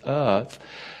this earth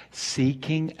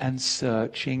seeking and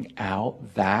searching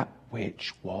out that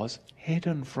which was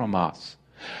hidden from us.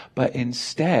 But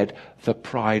instead, the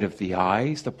pride of the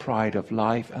eyes, the pride of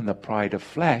life, and the pride of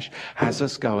flesh has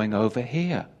us going over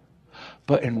here.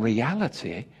 But in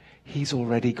reality, he's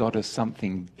already got us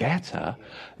something better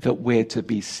that we're to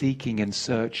be seeking and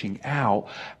searching out.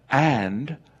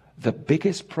 And the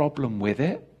biggest problem with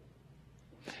it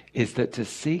is that to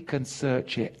seek and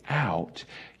search it out,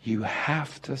 you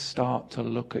have to start to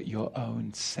look at your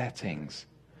own settings.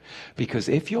 Because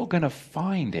if you're going to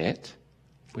find it,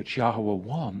 which Yahweh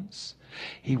wants,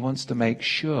 he wants to make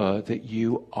sure that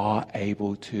you are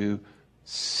able to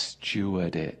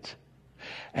steward it.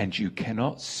 And you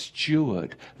cannot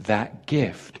steward that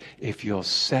gift if your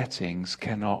settings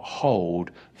cannot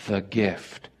hold the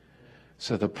gift.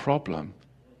 So the problem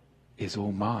is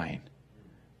all mine,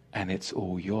 and it's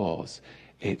all yours.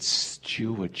 It's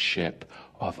stewardship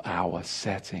of our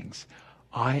settings.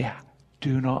 I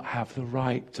do not have the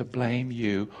right to blame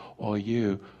you or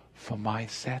you for my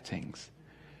settings.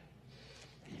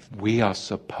 We are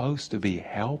supposed to be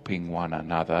helping one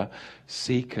another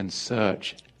seek and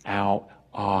search out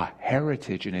our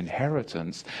heritage and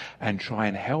inheritance and try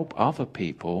and help other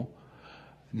people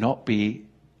not be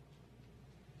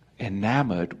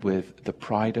enamored with the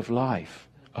pride of life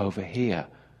over here.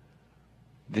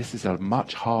 This is a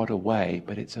much harder way,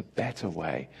 but it's a better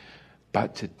way.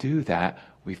 But to do that,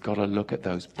 we've got to look at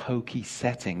those pokey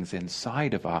settings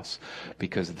inside of us,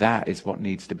 because that is what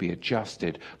needs to be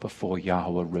adjusted before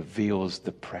Yahweh reveals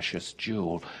the precious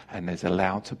jewel and is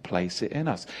allowed to place it in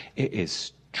us. It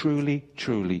is truly,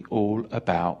 truly all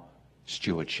about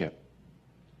stewardship.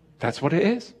 That's what it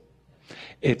is.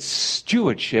 It's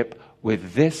stewardship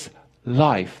with this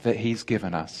life that he's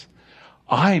given us.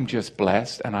 I'm just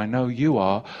blessed, and I know you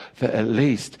are, that at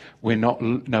least we're no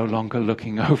longer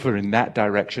looking over in that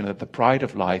direction at the pride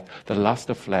of life, the lust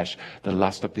of flesh, the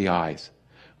lust of the eyes.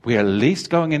 We're at least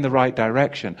going in the right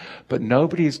direction. But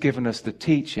nobody has given us the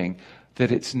teaching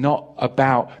that it's not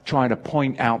about trying to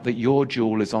point out that your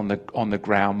jewel is on the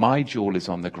ground, my jewel is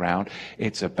on the ground.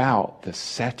 It's about the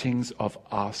settings of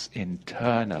us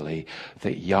internally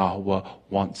that Yahweh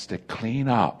wants to clean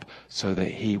up so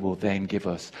that he will then give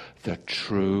us the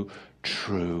true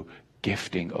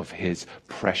gifting of his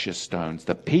precious stones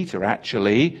that Peter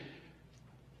actually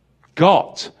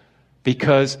got,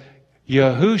 because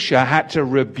Yahusha had to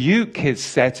rebuke his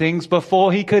settings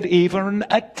before he could even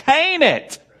attain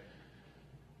it.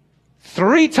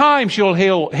 3 times you'll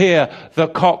hear the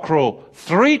cockerel.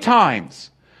 3 times.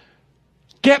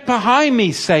 Get behind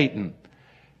me, Satan.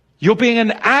 You're being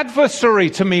an adversary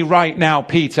to me right now,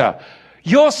 Peter.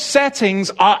 Your settings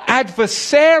are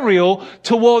adversarial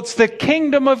towards the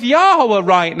kingdom of Yahweh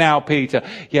right now, Peter.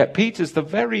 Yet Peter's the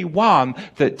very one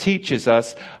that teaches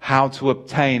us how to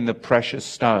obtain the precious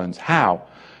stones. How?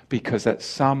 Because at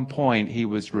some point he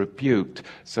was rebuked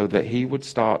so that he would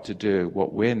start to do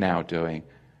what we're now doing,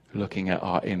 looking at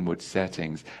our inward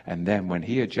settings. And then when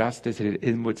he adjusted his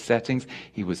inward settings,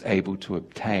 he was able to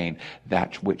obtain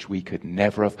that which we could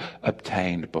never have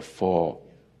obtained before.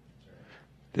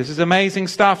 This is amazing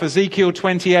stuff. Ezekiel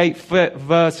 28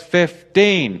 verse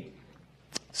 15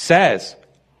 says,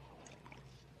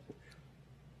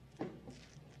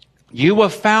 you were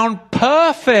found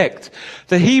perfect.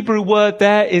 The Hebrew word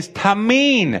there is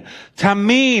tameen.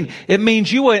 Tameen. It means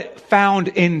you were found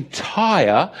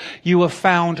entire. You were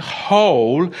found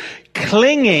whole,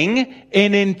 clinging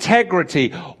in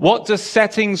integrity. What does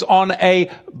settings on a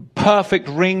perfect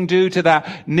ring do to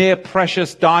that near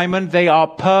precious diamond? They are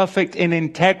perfect in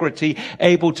integrity,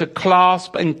 able to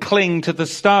clasp and cling to the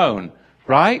stone.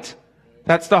 Right?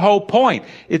 That's the whole point.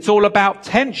 It's all about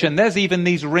tension. There's even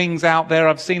these rings out there.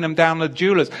 I've seen them down the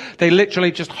jewelers. They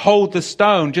literally just hold the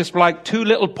stone just like 2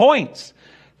 little points.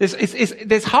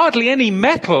 There's hardly any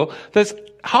metal. There's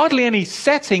hardly any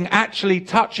setting actually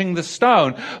touching the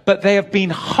stone, but they have been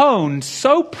honed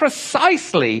so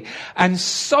precisely and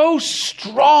so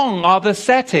strong are the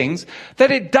settings that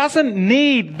it doesn't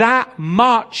need that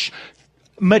much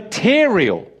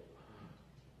material,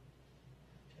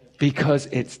 because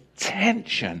it's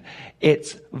tension,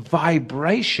 its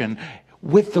vibration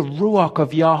with the Ruach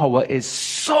of Yahweh is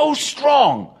so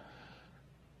strong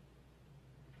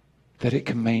that it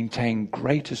can maintain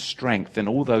greater strength than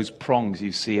all those prongs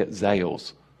you see at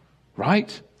Zales.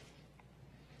 Right?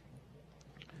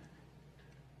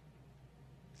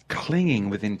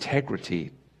 Clinging with integrity,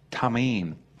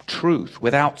 tameen, truth,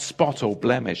 without spot or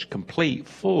blemish, complete,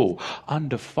 full,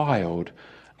 undefiled,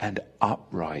 and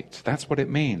upright. That's what it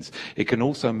means. It can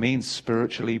also mean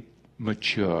spiritually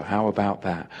mature. How about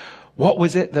that? What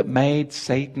was it that made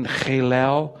Satan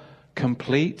Chilel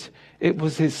complete? It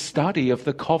was his study of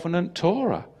the covenant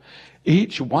Torah.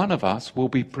 Each one of us will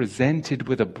be presented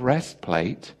with a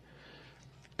breastplate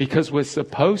because we're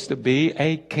supposed to be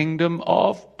a kingdom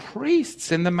of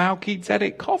priests in the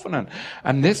Melchizedek covenant.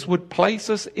 And this would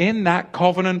place us in that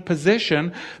covenant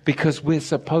position because we're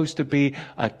supposed to be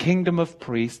a kingdom of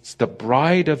priests, the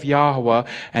bride of Yahweh,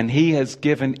 and he has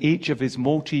given each of his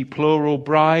multi-plural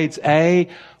brides a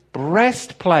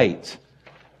breastplate.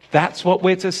 That's what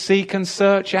we're to seek and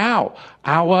search out,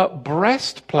 our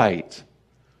breastplate.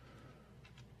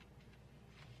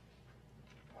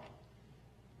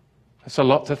 That's a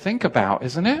lot to think about,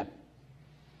 isn't it?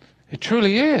 It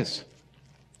truly is.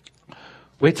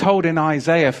 We're told in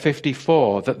Isaiah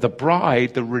 54 that the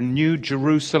bride, the renewed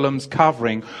Jerusalem's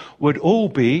covering, would all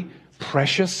be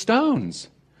precious stones.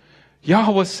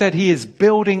 Yahweh said he is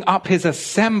building up his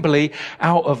assembly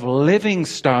out of living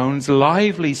stones,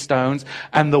 lively stones,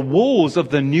 and the walls of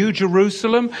the New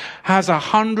Jerusalem has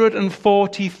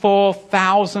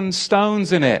 144,000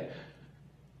 stones in it.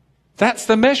 That's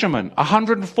the measurement,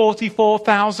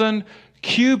 144,000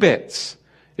 cubits.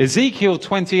 Ezekiel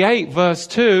 28 verse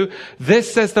 2,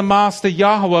 this says the Master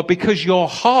Yahweh, because your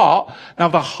heart, now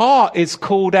the heart is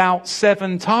called out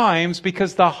 7 times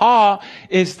because the heart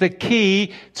is the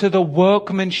key to the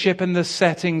workmanship and the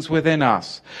settings within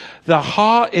us. The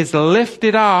heart is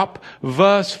lifted up,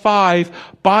 verse 5,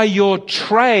 by your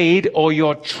trade or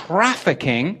your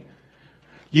trafficking.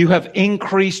 You have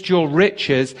increased your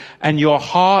riches, and your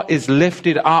heart is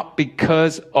lifted up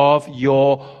because of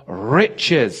your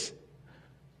riches.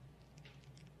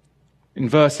 In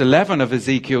verse 11 of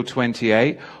Ezekiel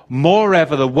 28,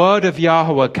 moreover, the word of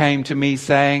Yahweh came to me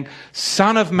saying,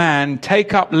 Son of man,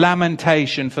 take up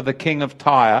lamentation for the king of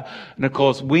Tyre. And of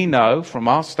course, we know from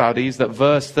our studies that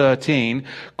verse 13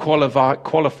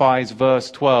 qualifies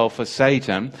verse 12 for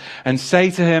Satan. And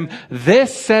say to him,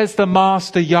 this says the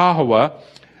Master Yahweh,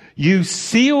 You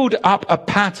sealed up a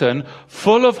pattern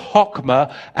full of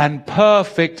chokmah and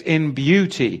perfect in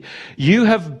beauty. You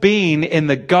have been in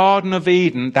the Garden of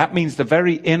Eden. That means the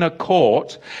very inner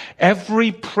court.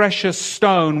 Every precious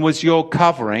stone was your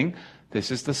covering. This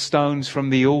is the stones from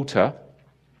the altar.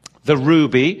 The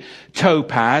ruby,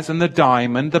 topaz, and the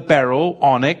diamond, the beryl,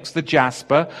 onyx, the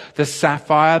jasper, the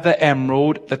sapphire, the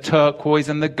emerald, the turquoise,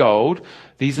 and the gold.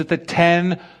 These are the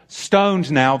 10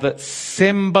 stones now that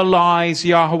symbolize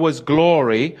Yahweh's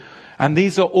glory. And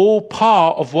these are all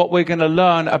part of what we're going to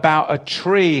learn about a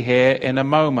tree here in a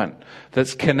moment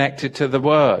that's connected to the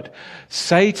word.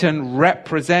 Satan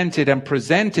represented and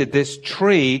presented this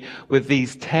tree with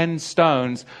these 10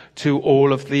 stones to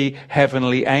all of the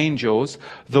heavenly angels.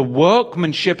 The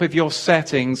workmanship of your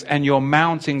settings and your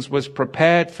mountings was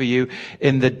prepared for you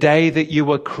in the day that you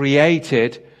were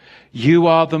created. You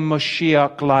are the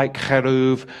Moshiach-like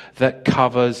cheruv that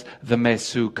covers the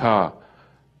Mesukah.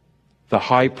 The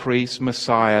high priest,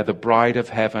 Messiah, the bride of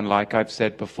heaven, like I've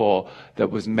said before, that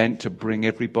was meant to bring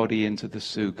everybody into the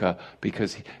sukkah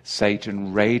because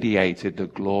Satan radiated the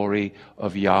glory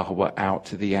of Yahweh out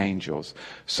to the angels.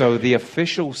 So the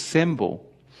official symbol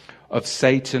of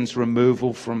Satan's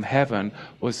removal from heaven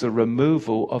was the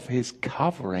removal of his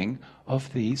covering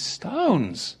of these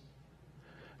stones.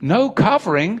 No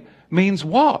covering means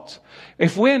what?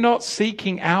 If we're not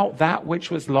seeking out that which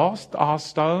was lost, our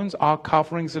stones, our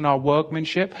coverings, and our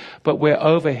workmanship, but we're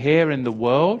over here in the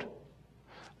world,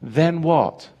 then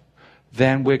what?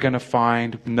 Then we're going to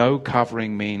find no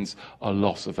covering means a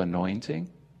loss of anointing,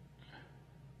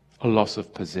 a loss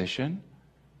of position.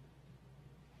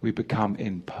 We become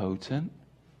impotent,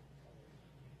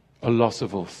 a loss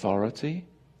of authority,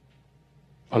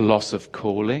 a loss of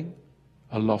calling,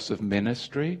 a loss of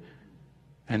ministry,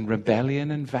 and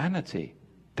rebellion and vanity.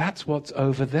 That's what's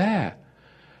over there.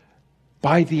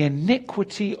 By the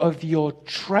iniquity of your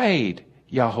trade,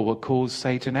 Yahweh calls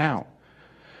Satan out.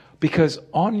 Because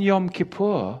on Yom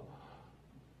Kippur,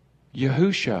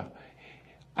 Yahusha,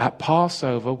 at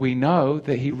Passover, we know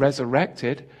that he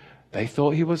resurrected. They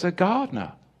thought he was a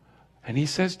gardener. And he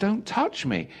says, don't touch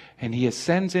me. And he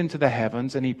ascends into the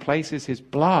heavens and he places his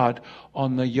blood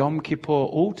on the Yom Kippur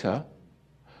altar.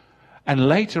 And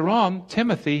later on,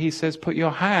 Timothy, he says, put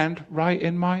your hand right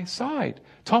in my side.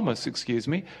 Thomas,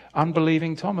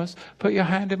 unbelieving Thomas, put your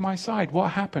hand in my side.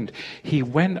 What happened? He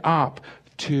went up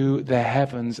to the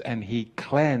heavens and he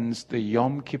cleansed the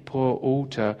Yom Kippur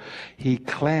altar. He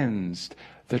cleansed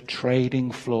the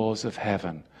trading floors of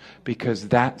heaven, because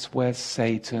that's where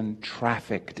Satan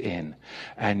trafficked in.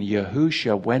 And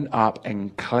Yahusha went up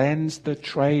and cleansed the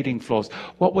trading floors.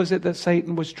 What was it that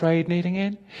Satan was trading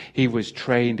in? He was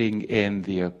trading in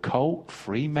the occult,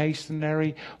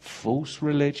 Freemasonry, false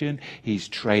religion. He's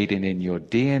trading in your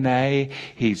DNA.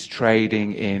 He's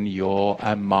trading in your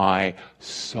and my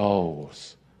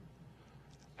souls.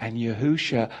 And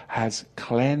Yahusha has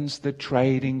cleansed the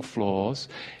trading floors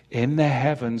in the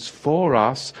heavens for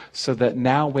us, so that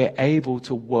now we're able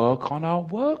to work on our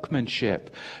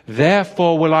workmanship.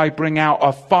 Therefore will I bring out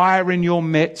a fire in your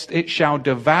midst, it shall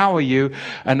devour you,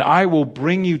 and I will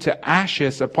bring you to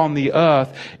ashes upon the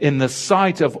earth in the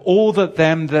sight of all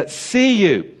them that see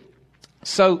you.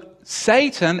 So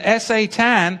Satan,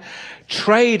 Satan,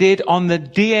 traded on the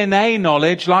DNA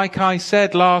knowledge, like I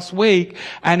said last week,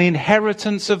 an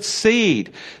inheritance of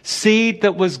seed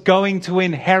that was going to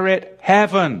inherit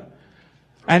heaven.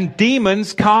 And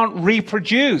demons can't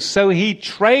reproduce, so he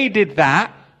traded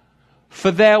that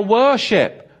for their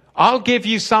worship. I'll give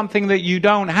you something that you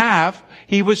don't have.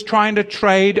 He was trying to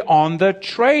trade on the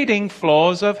trading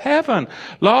floors of heaven.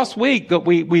 Last week that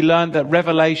we learned that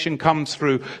revelation comes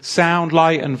through sound,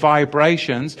 light, and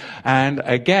vibrations. And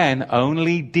again,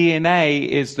 only DNA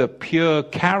is the pure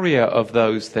carrier of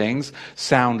those things,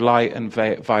 sound, light, and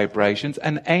vibrations.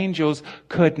 And angels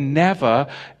could never,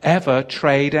 ever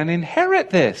trade and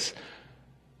inherit this.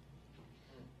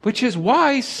 Which is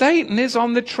why Satan is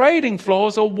on the trading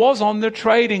floors, or was on the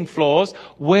trading floors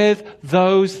with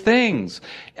those things.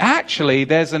 Actually,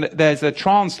 there's a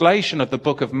translation of the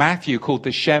book of Matthew called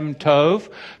the Shem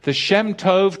Tov. The Shem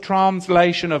Tov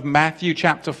translation of Matthew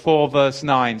chapter 4 verse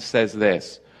 9 says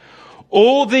this: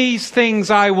 all these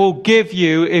things I will give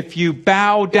you if you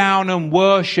bow down and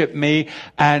worship me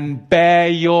and bare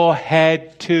your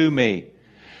head to me.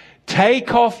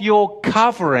 Take off your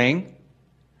covering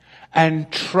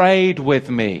and trade with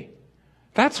me.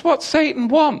 That's what Satan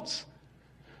wants.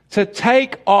 To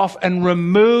take off and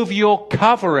remove your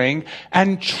covering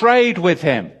and trade with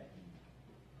him.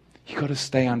 You've got to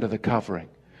stay under the covering.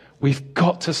 We've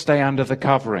got to stay under the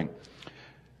covering.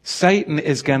 Satan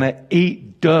is going to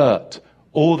eat dirt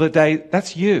all the day.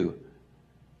 That's you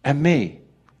and me.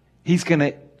 He's going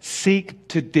to seek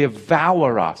to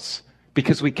devour us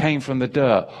because we came from the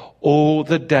dirt all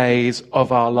the days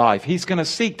of our life. He's going to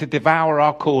seek to devour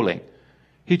our calling.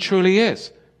 He truly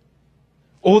is.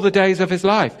 All the days of his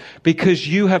life, because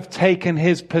you have taken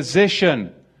his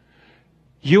position.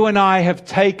 You and I have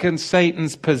taken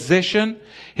Satan's position,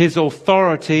 his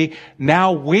authority.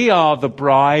 Now we are the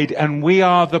bride and we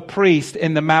are the priest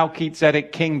in the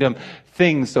Melchizedek kingdom.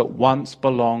 Things that once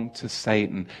belonged to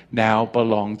Satan now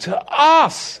belong to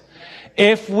us.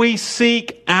 If we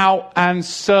seek out and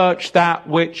search that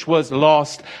which was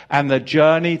lost, and the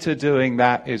journey to doing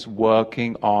that is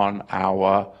working on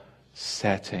our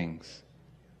settings.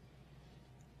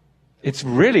 It's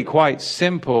really quite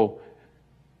simple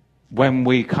when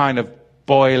we kind of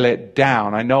boil it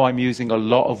down. I know I'm using a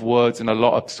lot of words and a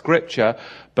lot of scripture,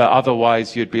 but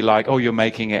otherwise you'd be like, oh, you're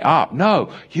making it up.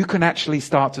 No, you can actually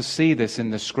start to see this in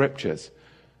the scriptures.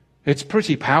 It's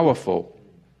pretty powerful.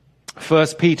 1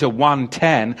 Peter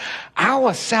 1:10,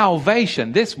 our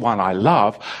salvation, this one I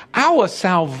love, our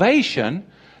salvation,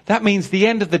 that means the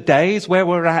end of the days where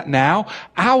we're at now,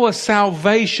 our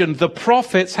salvation the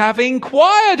prophets have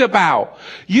inquired about.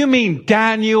 You mean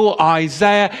Daniel,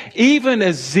 Isaiah, even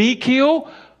Ezekiel?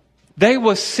 They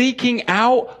were seeking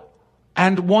out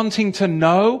and wanting to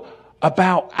know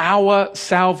about our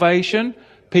salvation.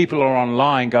 People are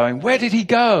online going, where did he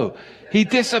go? He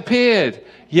disappeared.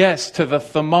 Yes, to the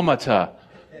thermometer.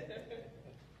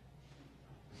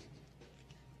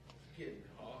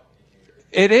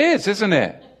 It is, isn't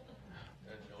it?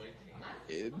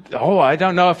 Oh, I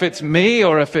don't know if it's me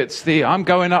or if it's I'm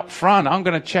going up front. I'm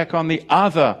going to check on the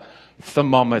other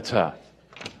thermometer.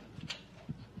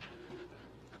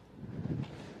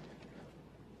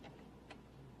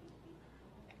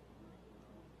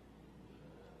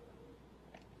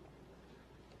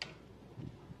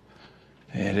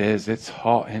 It is. It's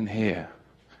hot in here.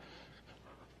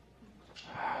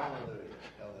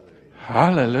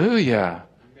 Hallelujah.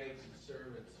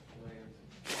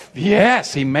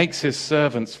 Yes, he makes his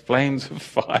servants flames of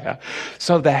fire.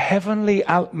 So the heavenly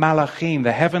malachim,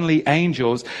 the heavenly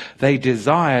angels, they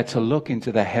desire to look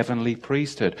into the heavenly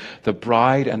priesthood. The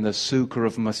bride and the sukkah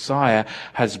of Messiah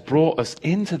has brought us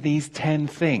into these 10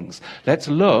 things. Let's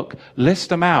list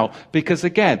them out, because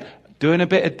again, doing a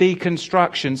bit of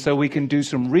deconstruction so we can do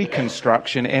some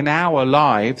reconstruction in our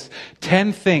lives.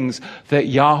 10 things that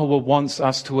Yahweh wants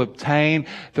us to obtain,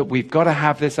 that we've got to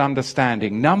have this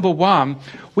understanding. Number 1,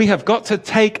 we have got to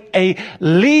take a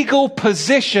legal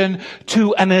position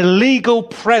to an illegal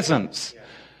presence.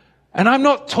 And I'm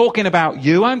not talking about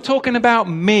you, I'm talking about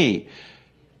me.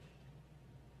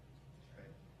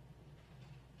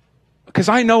 Because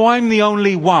I know I'm the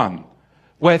only one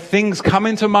where things come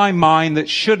into my mind that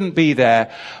shouldn't be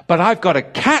there, but I've got to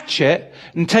catch it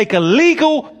and take a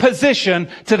legal position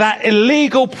to that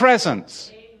illegal presence.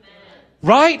 Amen.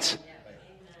 Right?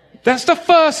 Amen. That's the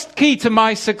first key to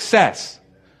my success.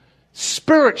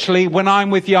 Spiritually, when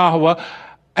I'm with Yahweh,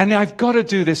 and I've got to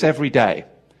do this every day.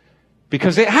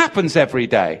 Because it happens every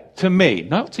day to me,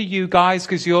 not to you guys,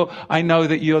 because I know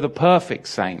that you're the perfect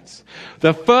saints.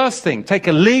 The first thing, take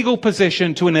a legal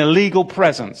position to an illegal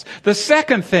presence. The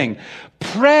second thing,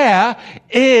 prayer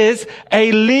is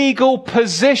a legal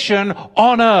position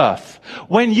on earth.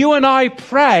 When you and I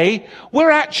pray,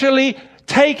 we're actually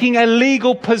taking a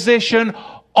legal position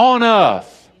on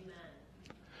earth.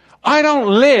 I don't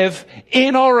live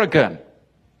in Oregon.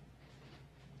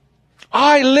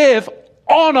 I live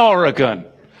on Oregon.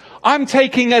 I'm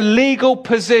taking a legal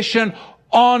position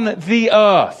on the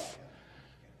earth.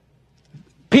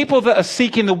 People that are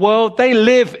seeking the world, they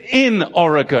live in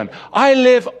Oregon. I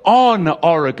live on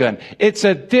Oregon. It's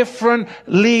a different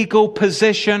legal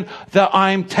position that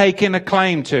I'm taking a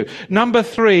claim to. Number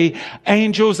 3,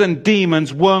 angels and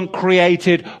demons weren't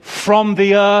created from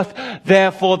the earth,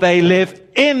 therefore they live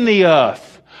in the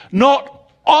earth,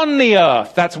 not on the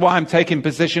earth. That's why I'm taking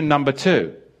position number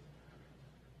 2.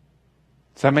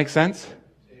 Does that make sense?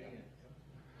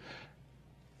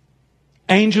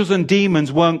 Angels and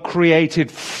demons weren't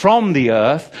created from the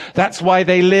earth. That's why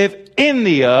they live in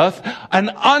the earth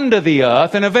and under the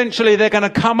earth. And eventually they're going to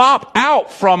come up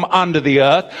out from under the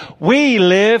earth. We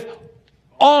live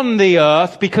on the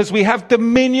earth because we have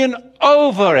dominion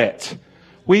over it.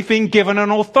 We've been given an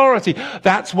authority.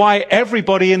 That's why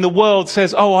everybody in the world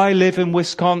says, oh, I live in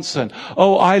Wisconsin.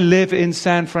 Oh, I live in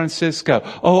San Francisco.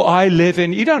 Oh, I live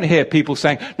in... You don't hear people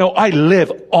saying, no, I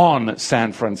live on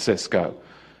San Francisco.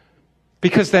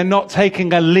 because they're not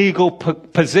taking a legal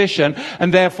position,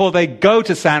 and therefore they go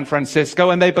to San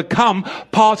Francisco and they become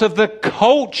part of the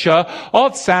culture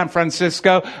of San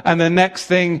Francisco, and the next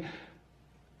thing,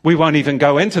 we won't even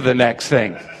go into the next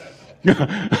thing.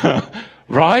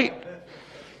 Right?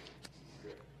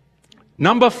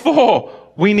 Number 4,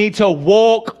 we need to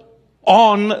walk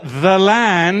on the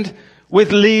land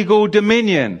with legal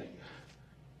dominion.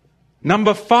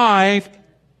 Number 5,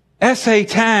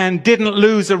 Esatan didn't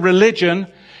lose a religion.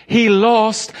 He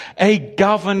lost a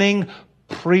governing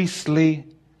priestly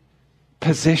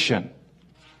position.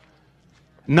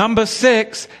 Number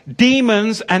 6,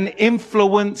 demons and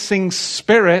influencing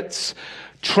spirits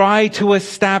try to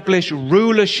establish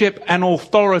rulership and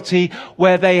authority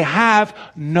where they have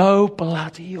no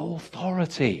bloody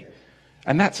authority.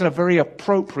 And that's a very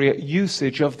appropriate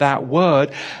usage of that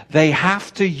word. They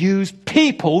have to use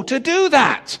people to do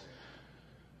that.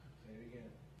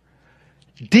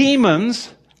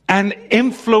 Demons and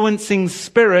influencing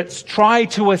spirits try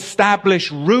to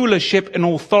establish rulership and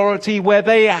authority where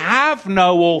they have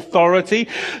no authority.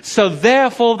 So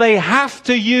therefore they have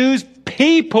to use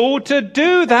people to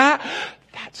do that.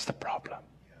 That's the problem.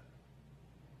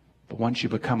 But once you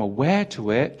become aware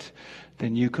to it,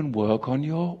 then you can work on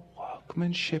your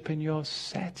workmanship in your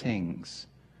settings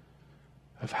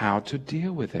of how to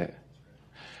deal with it.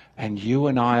 And you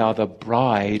and I are the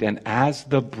bride, and as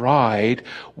the bride,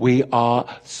 we are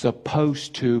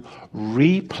supposed to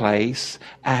replace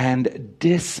and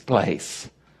displace.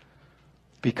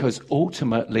 Because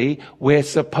ultimately, we're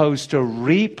supposed to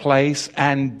replace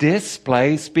and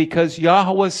displace because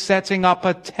Yahweh's setting up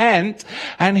a tent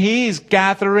and He's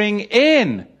gathering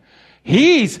in.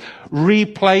 He's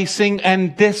replacing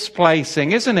and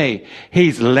displacing, isn't He?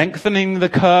 He's lengthening the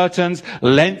curtains,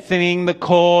 lengthening the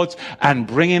cords, and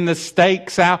bringing the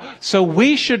stakes out. So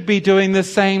we should be doing the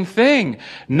same thing.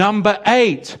 Number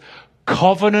 8,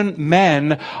 covenant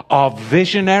men are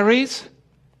visionaries.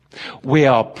 We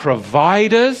are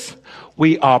providers.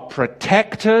 We are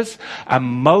protectors. And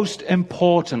most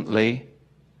importantly,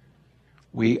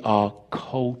 we are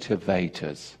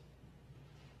cultivators.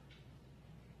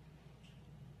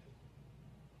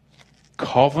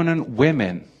 Covenant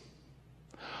women,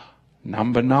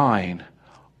 number 9,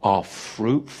 are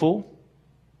fruitful.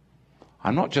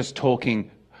 I'm not just talking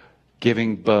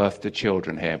giving birth to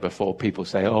children here before people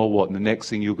say, oh, what, and the next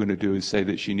thing you're going to do is say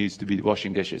that she needs to be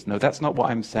washing dishes. No, that's not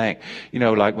what I'm saying. You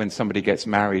know, like when somebody gets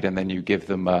married and then you give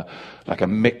them like a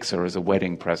mixer as a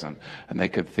wedding present, and they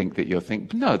could think that you're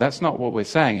thinking, no, that's not what we're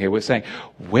saying here. We're saying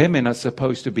women are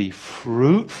supposed to be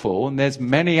fruitful, and there's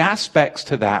many aspects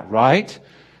to that, right?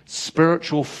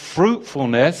 Spiritual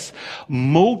fruitfulness,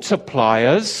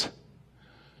 multipliers.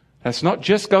 That's not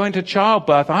just going to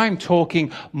childbirth. I'm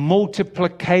talking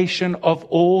multiplication of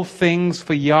all things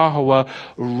for Yahweh,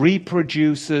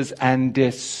 reproducers and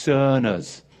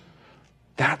discerners.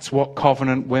 That's what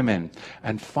covenant women.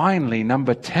 And finally,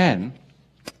 number 10,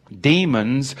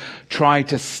 demons try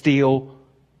to steal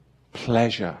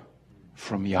pleasure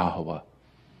from Yahweh.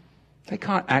 They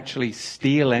can't actually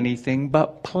steal anything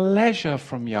but pleasure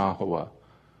from Yahweh.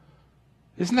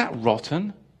 Isn't that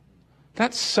rotten?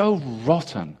 That's so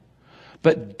rotten.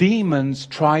 But demons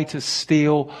try to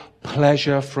steal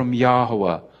pleasure from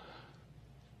Yahweh.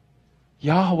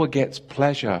 Yahweh gets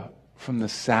pleasure from the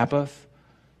Sabbath,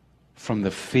 from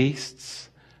the feasts,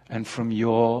 and from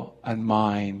your and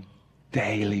mine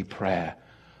daily prayer.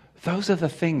 Those are the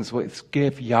things which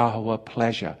give Yahweh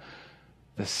pleasure.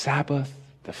 The Sabbath,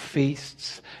 the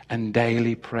feasts, and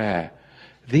daily prayer.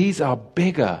 These are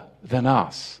bigger than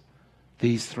us.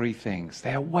 These 3 things.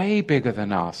 They're way bigger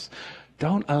than us.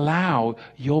 Don't allow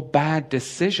your bad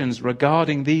decisions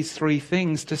regarding these 3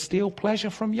 things to steal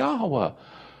pleasure from Yahweh.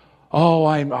 Oh,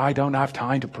 I don't have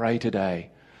time to pray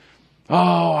today.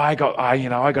 Oh, I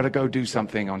got to go do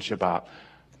something on Shabbat.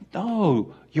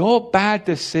 No, your bad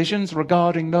decisions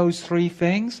regarding those 3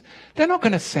 things, they're not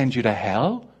going to send you to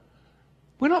hell.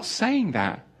 We're not saying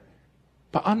that.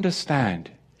 But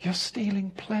understand, you're stealing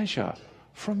pleasure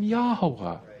from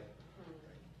Yahweh.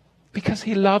 Because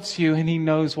He loves you and He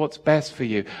knows what's best for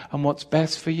you. And what's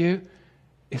best for you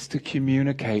is to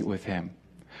communicate with Him.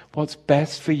 What's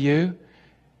best for you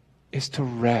is to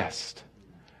rest.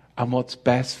 And what's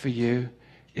best for you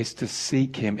is to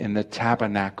seek Him in the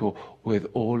tabernacle with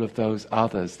all of those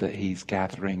others that He's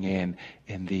gathering in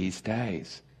these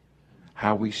days.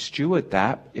 How we steward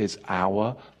that is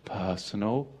our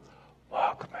personal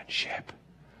workmanship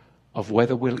of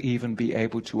whether we'll even be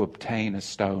able to obtain a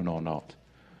stone or not.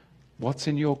 What's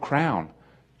in your crown?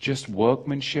 Just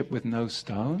workmanship with no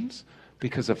stones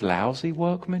because of lousy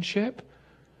workmanship?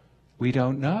 We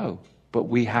don't know. but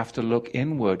we have to look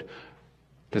inward.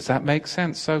 Does that make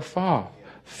sense so far?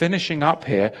 Finishing up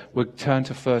here, we'll turn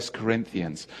to 1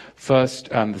 Corinthians.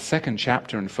 The second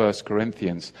chapter in 1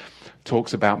 Corinthians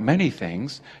talks about many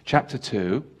things. Chapter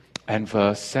 2 and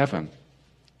verse 7.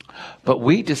 But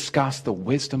we discuss the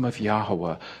wisdom of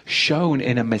Yahweh shown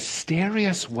in a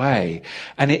mysterious way,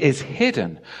 and it is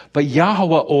hidden. But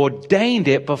Yahweh ordained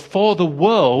it before the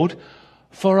world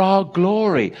for our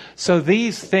glory. So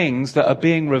these things that are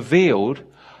being revealed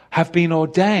have been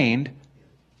ordained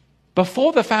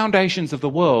before the foundations of the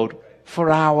world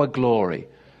for our glory.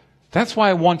 That's why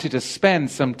I wanted to spend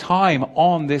some time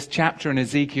on this chapter in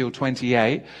Ezekiel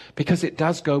 28, because it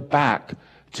does go back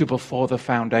to before the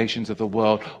foundations of the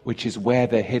world, which is where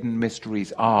the hidden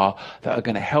mysteries are that are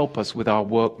going to help us with our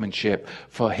workmanship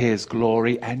for his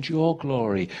glory and your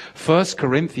glory. 1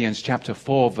 Corinthians chapter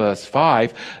 4 verse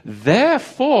 5,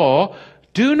 therefore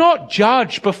do not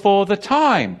judge before the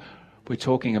time. We're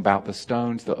talking about the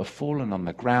stones that have fallen on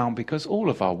the ground, because all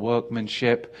of our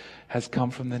workmanship has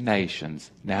come from the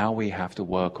nations. Now we have to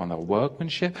work on our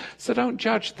workmanship. So don't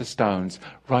judge the stones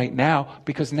right now,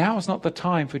 because now is not the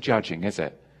time for judging, is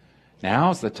it?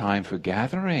 Now's the time for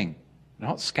gathering,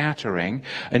 not scattering,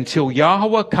 until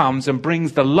Yahweh comes and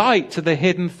brings the light to the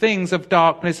hidden things of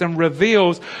darkness and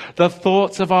reveals the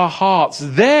thoughts of our hearts.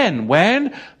 Then,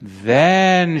 when?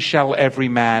 Then shall every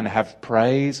man have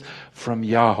praise from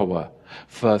Yahweh.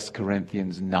 1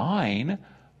 Corinthians 9,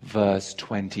 verse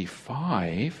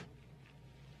 25.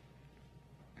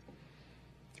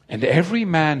 And every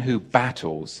man who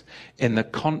battles in the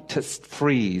contest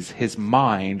frees his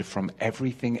mind from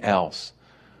everything else.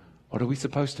 What are we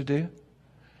supposed to do?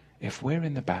 If we're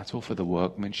in the battle for the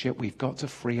workmanship, we've got to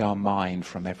free our mind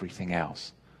from everything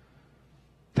else.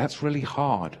 That's really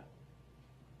hard.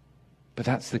 But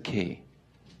that's the key.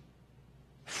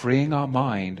 Freeing our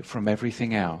mind from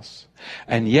everything else.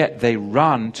 And yet they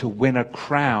run to win a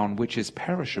crown which is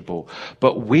perishable.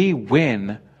 But we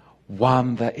win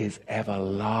one that is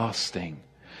everlasting.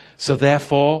 So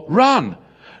therefore, run,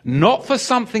 not for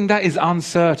something that is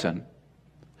uncertain.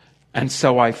 And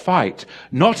so I fight,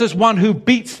 not as one who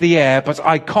beats the air, but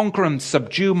I conquer and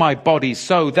subdue my body,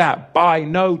 so that by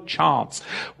no chance,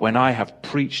 when I have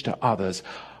preached to others,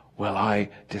 will I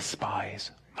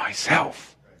despise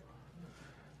myself.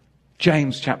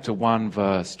 James chapter 1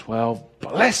 verse 12,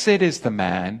 blessed is the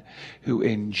man who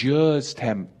endures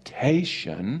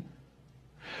temptation,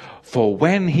 for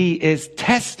when he is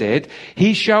tested,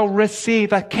 he shall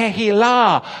receive a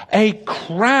kehilah, a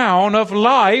crown of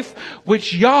life,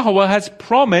 which Yahweh has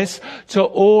promised to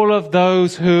all of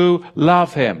those who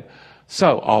love him.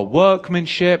 So our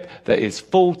workmanship that is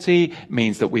faulty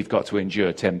means that we've got to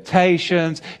endure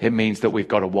temptations. It means that we've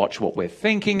got to watch what we're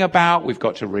thinking about. We've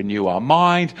got to renew our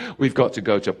mind. We've got to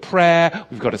go to prayer.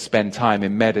 We've got to spend time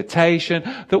in meditation.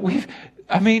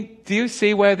 Do you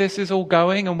see where this is all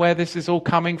going and where this is all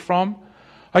coming from?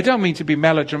 I don't mean to be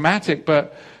melodramatic,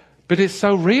 but it's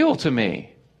so real to me.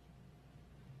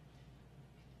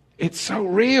 It's so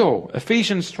real.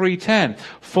 Ephesians 3:10,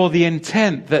 for the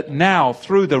intent that now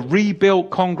through the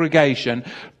rebuilt congregation,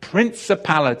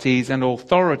 principalities and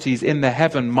authorities in the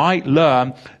heaven might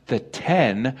learn the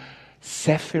 10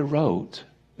 sephirot,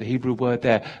 the Hebrew word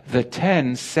there, the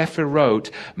 10 sephirot,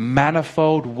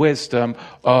 manifold wisdom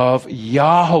of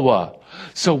Yahweh.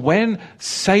 So when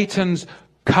Satan's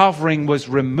covering was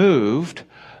removed,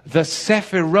 the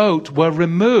sephirot were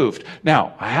removed.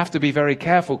 Now, I have to be very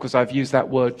careful because I've used that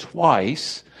word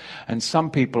twice, and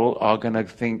some people are going to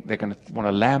think they're going to want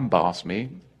to lambast me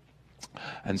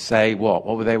and say what?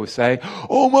 What would they say?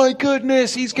 Oh my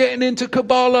goodness, he's getting into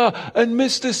Kabbalah and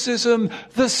mysticism,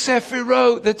 the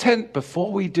sephirot, the 10.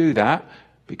 Before we do that,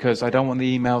 because I don't want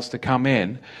the emails to come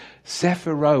in,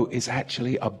 sephirot is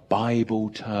actually a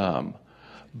Bible term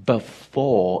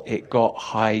before it got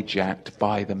hijacked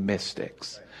by the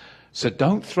mystics. So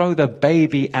don't throw the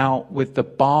baby out with the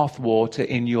bathwater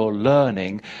in your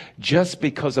learning just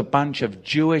because a bunch of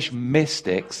Jewish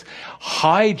mystics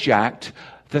hijacked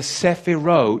the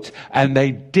Sephirot and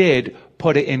they did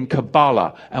put it in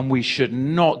Kabbalah, and we should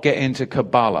not get into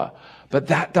Kabbalah. But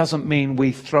that doesn't mean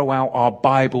we throw out our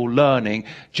Bible learning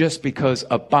just because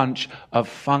a bunch of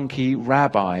funky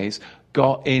rabbis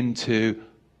got into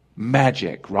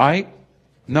magic, right?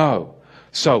 No.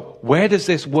 So where does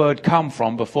this word come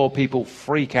from before people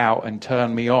freak out and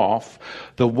turn me off?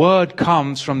 The word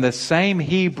comes from the same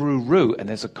Hebrew root, and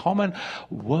there's a common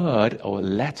word or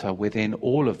letter within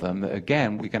all of them that,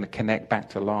 again, we're going to connect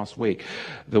back to last week.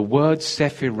 The word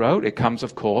sephirot, it comes,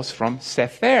 of course, from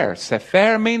sefer.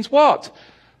 Sefer means what?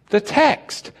 The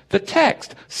text. The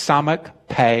text. Samak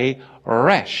Pei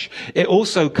Resh. It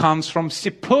also comes from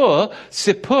Sipur.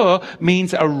 Sipur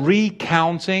means a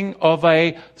recounting of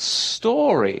a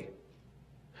story.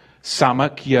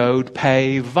 Samak Yod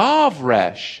Pei Vav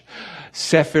Resh.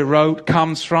 Sephirot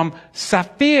comes from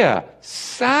Saphir,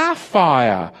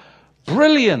 sapphire,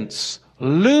 brilliance,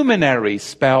 luminary,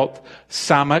 spelt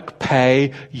Samak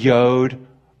Pei Yod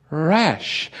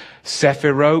Resh.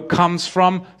 Sephirot comes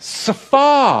from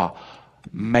Safar,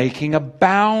 making a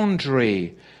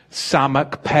boundary,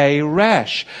 Samak Pei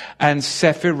Resh. And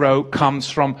Sephirot comes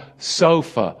from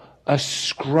Sofa, a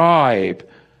scribe,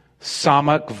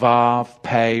 Samak Vav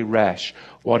Pei Resh.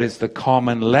 What is the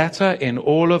common letter in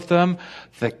all of them?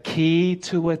 The key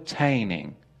to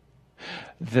attaining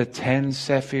the 10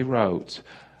 Sephirot,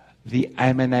 the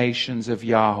emanations of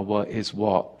Yahweh, is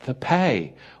what? The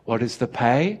Pei. What is the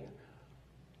Pei?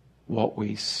 What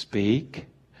we speak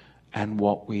and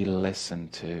what we listen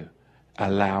to,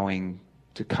 allowing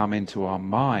to come into our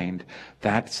mind.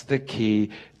 That's the key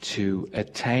to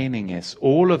attaining it.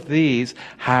 All of these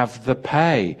have the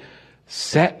Pei.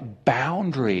 Set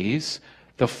boundaries.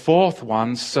 The fourth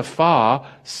one, Safar,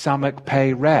 Samak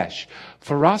Pei Resh.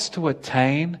 For us to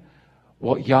attain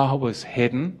what Yahweh's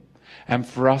hidden, and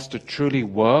for us to truly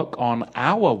work on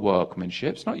our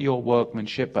workmanship, it's not your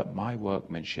workmanship, but my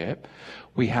workmanship,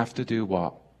 we have to do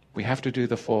what? We have to do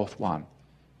the fourth one.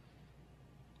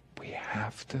 We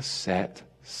have to set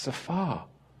Safar.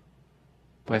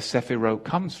 Where Sephirot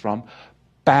comes from,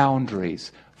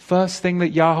 boundaries. First thing that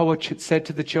Yahweh said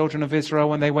to the children of Israel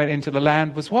when they went into the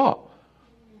land was what?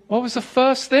 What was the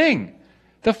first thing?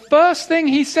 The first thing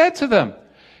he said to them,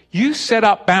 you set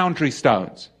up boundary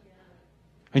stones.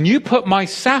 And you put my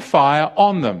sapphire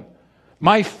on them.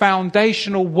 My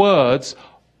foundational words,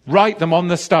 write them on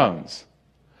the stones.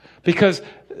 Because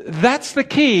that's the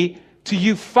key to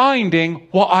you finding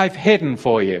what I've hidden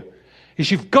for you.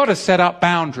 Is you've got to set up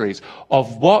boundaries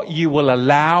of what you will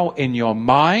allow in your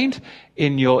mind,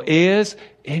 in your ears,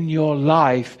 in your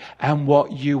life, and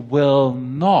what you will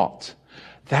not.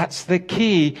 That's the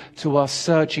key to us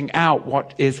searching out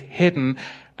what is hidden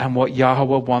and what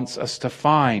Yahweh wants us to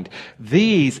find.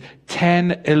 These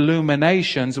 10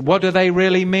 illuminations, what do they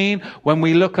really mean? When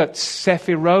we look at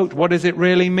Sephirot, what does it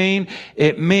really mean?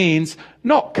 It means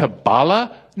not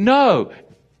Kabbalah, no.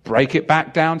 Break it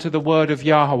back down to the word of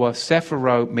Yahweh.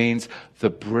 Sephirot means the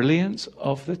brilliance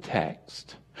of the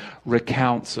text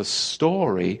recounts a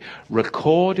story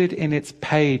recorded in its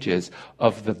pages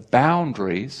of the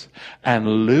boundaries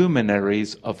and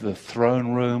luminaries of the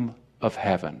throne room of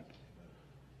heaven.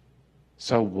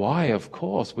 So why, of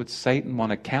course, would Satan want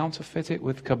to counterfeit it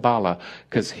with Kabbalah?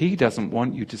 Because he doesn't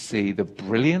want you to see the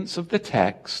brilliance of the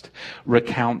text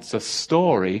recounts a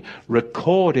story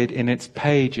recorded in its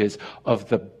pages of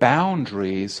the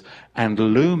boundaries and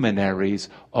luminaries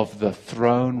of the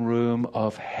throne room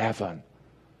of heaven.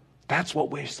 That's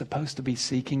what we're supposed to be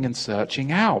seeking and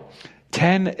searching out.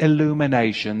 10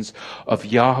 illuminations of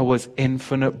Yahweh's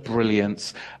infinite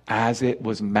brilliance as it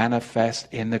was manifest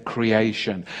in the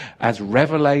creation. As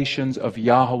revelations of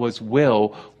Yahweh's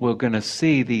will, we're going to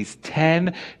see these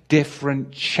 10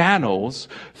 different channels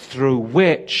through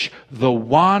which the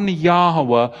one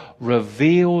Yahweh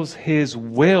reveals his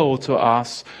will to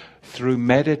us through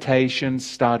meditation,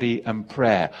 study, and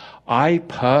prayer. I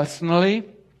personally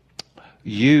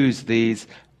use these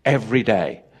every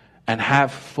day. And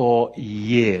have for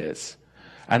years.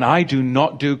 And I do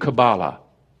not do Kabbalah.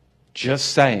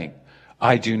 Just saying.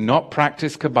 I do not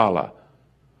practice Kabbalah.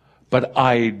 But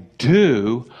I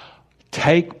do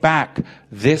take back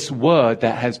this word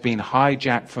that has been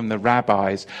hijacked from the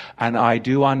rabbis, and I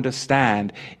do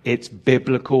understand its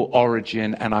biblical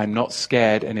origin, and I'm not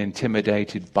scared and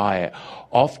intimidated by it.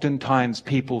 Oftentimes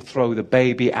people throw the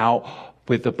baby out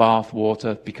with the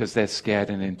bathwater because they're scared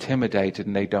and intimidated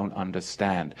and they don't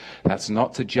understand. That's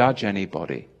not to judge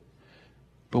anybody.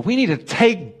 But we need to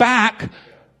take back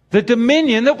the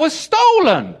dominion that was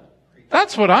stolen.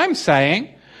 That's what I'm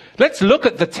saying. Let's look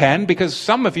at the 10, because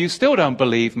some of you still don't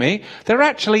believe me. They're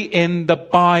actually in the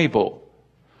Bible.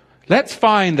 Let's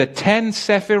find the 10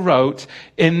 Sephirot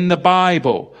in the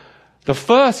Bible. The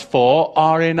first 4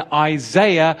 are in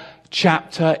Isaiah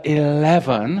chapter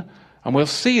 11. And we'll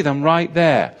see them right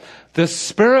there. The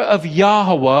Spirit of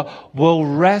Yahweh will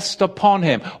rest upon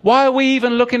him. Why are we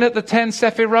even looking at the 10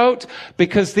 Sephirot?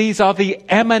 Because these are the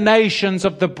emanations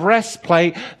of the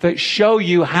breastplate that show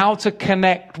you how to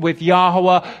connect with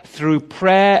Yahweh through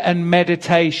prayer and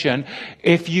meditation.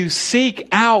 If you seek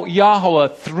out Yahweh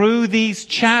through these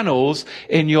channels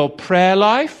in your prayer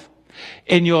life,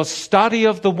 in your study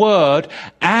of the Word,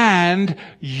 and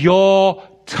your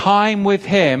time with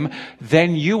him,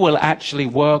 then you will actually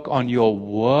work on your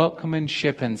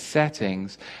workmanship and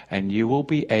settings, and you will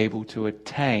be able to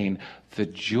attain the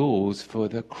jewels for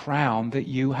the crown that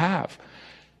you have.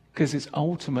 Because it's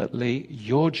ultimately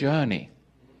your journey.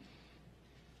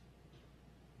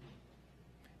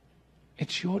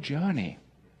 It's your journey.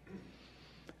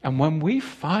 And when we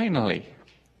finally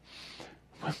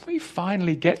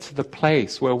get to the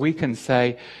place where we can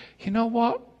say, you know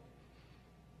what?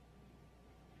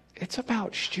 It's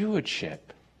about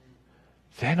stewardship.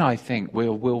 Then I think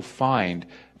we'll find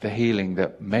the healing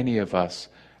that many of us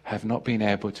have not been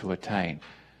able to attain.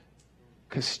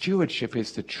 Because stewardship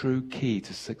is the true key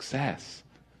to success.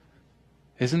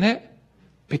 Isn't it?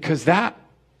 Because that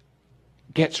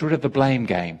gets rid of the blame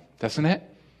game, doesn't it?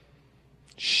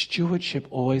 Stewardship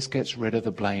always gets rid of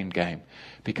the blame game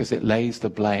because it lays the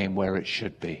blame where it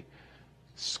should be,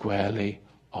 squarely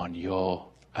on your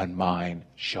and mine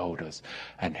shoulders.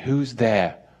 And who's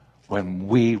there when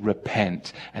we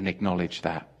repent and acknowledge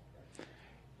that?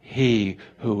 He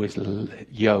who is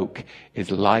yoke is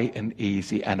light and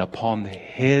easy, and upon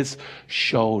his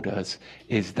shoulders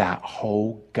is that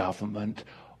whole government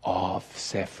of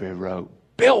Sephirot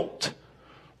built.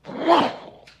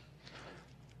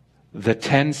 The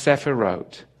 10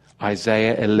 Sephirot,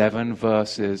 Isaiah 11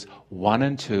 verses 1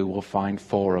 and 2, will find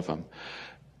 4 of them.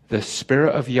 The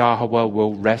Spirit of Yahweh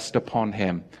will rest upon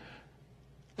him.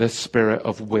 The Spirit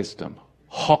of wisdom.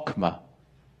 Chokmah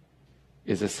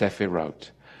is a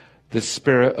Sephirot. The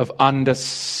Spirit of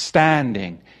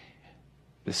understanding.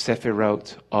 The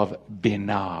Sephirot of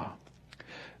Binah.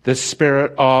 The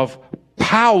Spirit of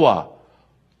power,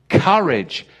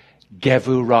 courage,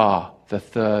 Gevurah, the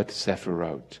 3rd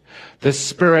Sephirot. The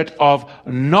Spirit of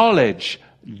knowledge,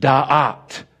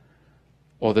 Da'at,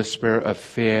 or the Spirit of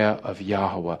fear of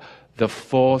Yahweh. The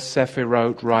 4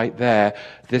 Sephirot right there,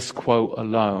 this quote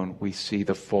alone, we see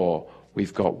the 4.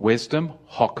 We've got wisdom,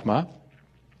 Chokmah.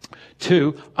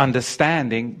 2,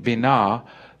 understanding, Binah.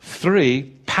 3,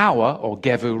 power, or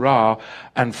Gevurah.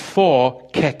 And 4,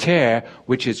 Keter,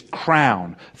 which is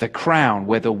crown. The crown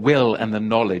where the will and the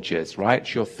knowledge is, right?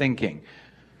 It's your thinking.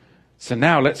 So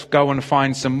now let's go and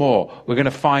find some more. We're going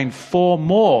to find 4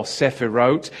 more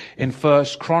Sephirot in 1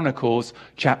 Chronicles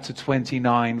chapter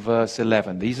 29 verse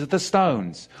 11. These are the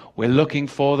stones. We're looking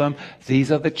for them.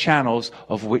 These are the channels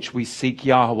of which we seek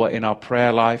Yahweh in our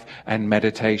prayer life and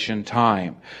meditation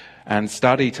time. And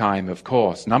study time, of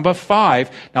course. Number 5.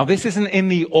 Now, this isn't in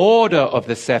the order of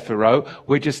the Sephirot.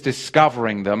 We're just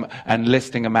discovering them and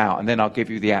listing them out. And then I'll give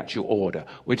you the actual order.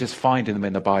 We're just finding them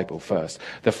in the Bible first.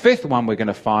 The 5th one we're going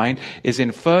to find is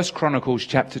in 1 Chronicles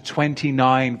chapter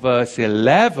 29, verse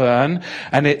 11.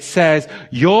 And it says,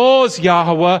 yours,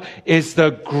 Yahweh, is the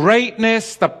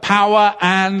greatness, the power,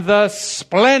 and the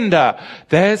splendor.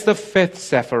 There's the 5th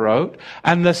Sephirot.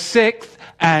 And the 6th,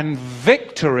 and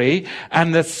victory,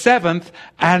 and the 7th,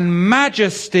 and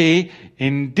majesty,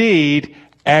 indeed,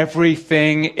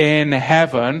 everything in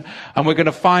heaven. And we're going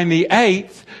to find the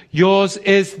 8th, yours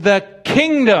is the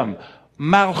kingdom,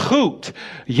 Malchut,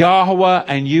 Yahweh,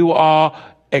 and you are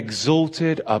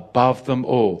exalted above them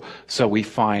all. So we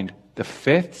find the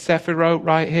 5th Sephirot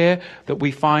right here that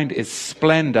we find is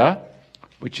splendor,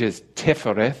 which is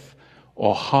Tifereth,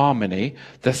 or harmony.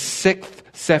 The 6th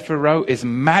Sephirot is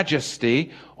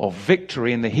majesty or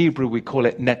victory. In the Hebrew we call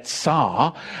it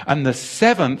Netzar. And the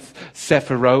 7th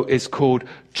Sephirot is called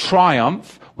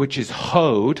triumph, which is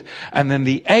Hod. And then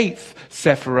the 8th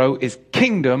Sephirot is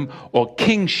kingdom or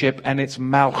kingship, and it's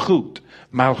Malchut.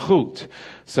 Malchut.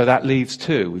 So that leaves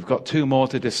 2. We've got 2 more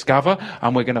to discover,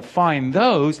 and we're going to find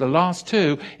those, the last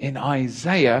 2, in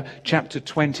Isaiah chapter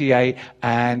 28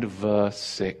 and verse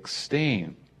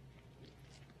 16.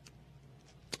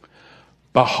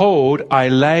 Behold, I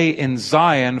lay in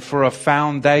Zion for a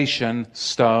foundation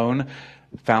stone.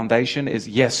 Foundation is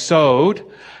yesod,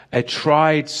 a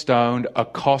tried stone, a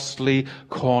costly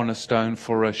cornerstone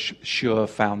for a sure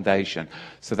foundation.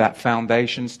 So that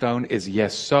foundation stone is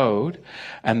yesod.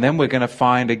 And then we're going to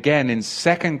find again in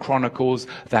 2 Chronicles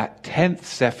that 10th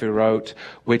Sephirot,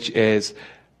 which is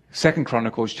 2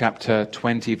 Chronicles chapter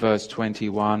 20 verse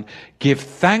 21. Give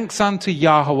thanks unto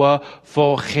Yahweh,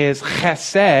 for his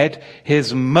chesed,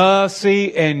 his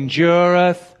mercy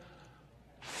endureth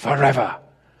forever.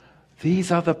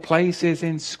 These are the places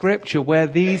in Scripture where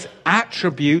these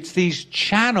attributes, these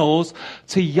channels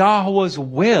to Yahweh's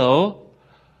will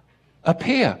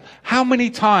appear. How many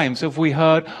times have we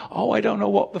heard, oh, I don't know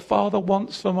what the Father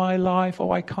wants for my life.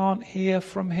 Oh, I can't hear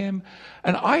from him.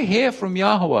 And I hear from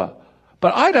Yahweh.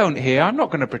 But I don't hear, I'm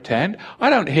not going to pretend, I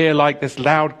don't hear like this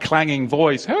loud clanging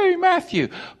voice, hey man, Matthew.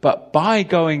 But by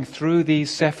going through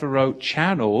these Sephirot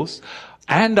channels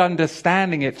and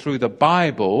understanding it through the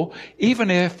Bible, even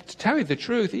if, to tell you the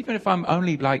truth, even if I'm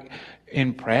only like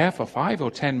in prayer for 5 or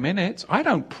 10 minutes, I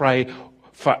don't pray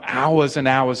for hours and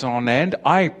hours on end.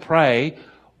 I pray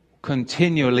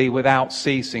continually without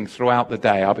ceasing throughout the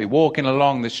day. I'll be walking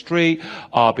along the street,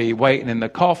 I'll be waiting in the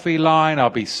coffee line, I'll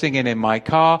be singing in my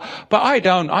car, but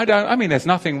I mean, there's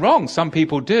nothing wrong. Some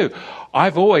people do.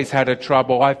 I've always had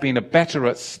I've been better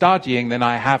at studying than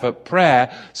I have at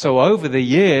prayer. So over the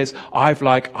years,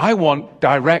 I want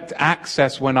direct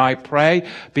access when I pray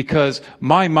because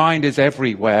my mind is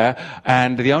everywhere.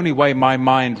 And the only way my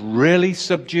mind really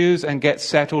subdues and gets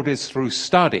settled is through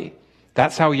study.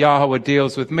 That's how Yahweh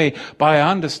deals with me. But I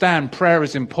understand prayer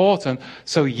is important.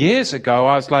 So years ago,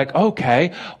 I was like,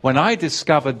 okay, when I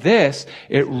discovered this,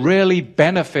 it really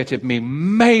benefited me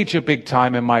major big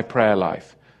time in my prayer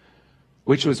life,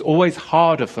 which was always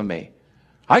harder for me.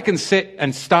 I can sit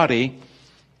and study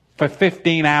for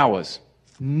 15 hours,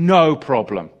 no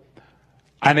problem.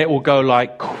 And it will go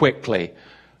like quickly.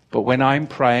 But when I'm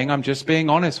praying, I'm just being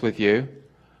honest with you,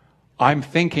 I'm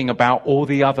thinking about all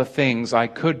the other things I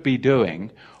could be doing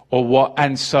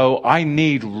and so I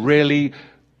need really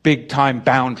big time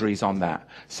boundaries on that.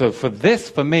 So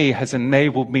for me has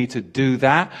enabled me to do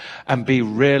that and be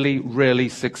really, really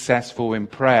successful in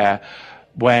prayer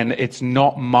when it's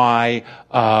not my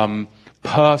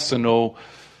personal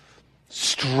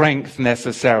strength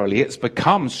necessarily. It's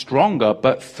become stronger,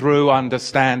 but through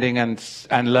understanding and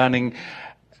learning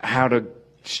how to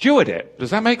steward it. Does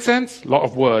that make sense? A lot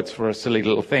of words for a silly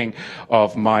little thing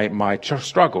of my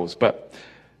struggles. But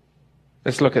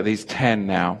let's look at these 10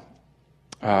 now.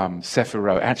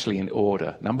 Sephirot, actually in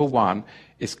order. Number 1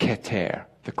 is Keter,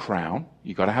 the crown.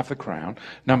 You got to have the crown.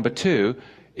 Number 2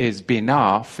 is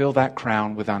Binah, fill that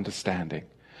crown with understanding.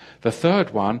 The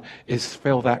third one is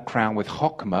fill that crown with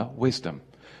Chokmah, wisdom.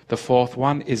 The fourth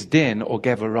one is Din or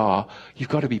Gevarah. You've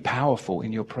got to be powerful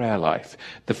in your prayer life.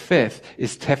 The fifth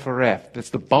is Tefereth.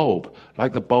 That's the bulb,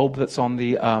 like the bulb that's on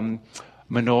the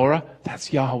menorah.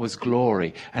 That's Yahweh's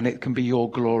glory, and it can be your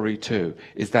glory too,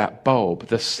 is that bulb.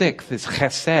 The sixth is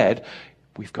Chesed.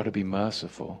 We've got to be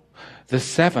merciful. The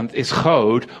seventh is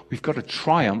Chod. We've got to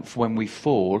triumph when we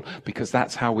fall because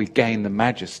that's how we gain the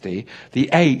majesty. The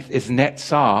eighth is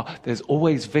Netzar. There's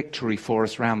always victory for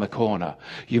us round the corner.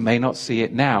 You may not see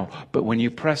it now, but when you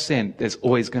press in, there's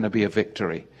always going to be a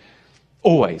victory.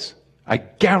 Always. I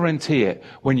guarantee it.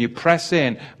 When you press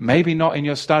in, maybe not in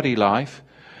your study life,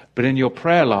 but in your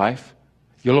prayer life,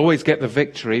 you'll always get the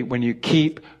victory when you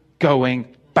keep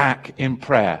going back in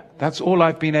prayer. That's all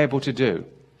I've been able to do.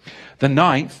 The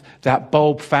ninth, that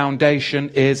bulb foundation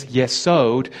is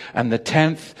Yesod. And the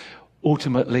 10th,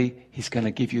 ultimately, he's going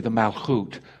to give you the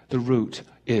Malchut. The root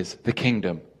is the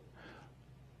kingdom.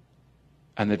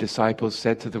 And the disciples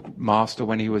said to the master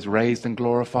when he was raised and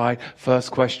glorified, first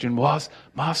question was,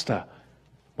 Master,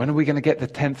 when are we going to get the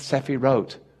 10th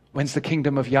Sephirot? When's the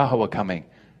kingdom of Yahweh coming?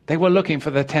 They were looking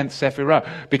for the 10th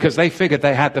Sephirot because they figured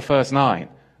they had the first 9.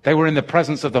 They were in the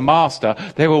presence of the master.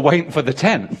 They were waiting for the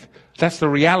 10th. That's the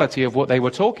reality of what they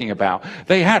were talking about.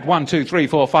 They had 1, 2, 3,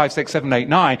 4, 5, 6, 7, 8,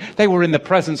 9. They were in the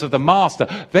presence of the master.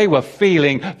 They were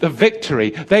feeling the victory.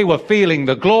 They were feeling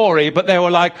the glory, but they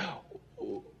were like,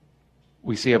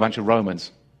 we see a bunch of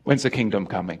Romans. When's the kingdom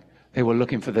coming? They were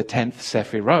looking for the 10th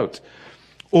Sephirot.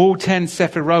 All 10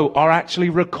 Sephirot are actually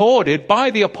recorded by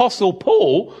the Apostle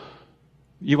Paul.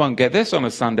 You won't get this on a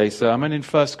Sunday sermon in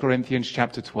 1 Corinthians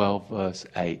chapter 12, verse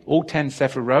 8. All 10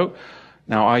 Sephirot.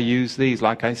 Now, I use these,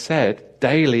 like I said,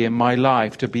 daily in my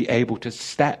life to be able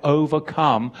to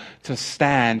overcome, to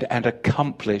stand and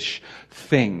accomplish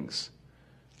things.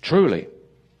 Truly.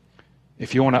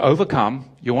 If you want to overcome,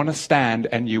 you want to stand,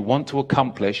 and you want to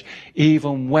accomplish,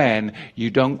 even when you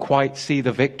don't quite see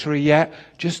the victory yet,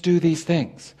 just do these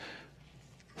things.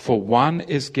 For one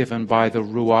is given by the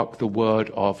Ruach the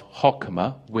word of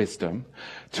Chokmah, wisdom,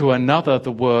 to another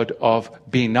the word of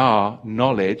Binah,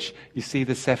 knowledge. You see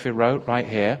the Sephirot right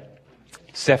here?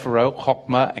 Sephirot,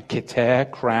 Chokmah, and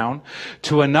Keter, crown.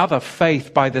 To another,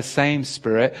 faith by the same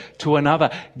Spirit. To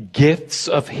another, gifts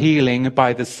of healing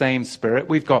by the same Spirit.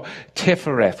 We've got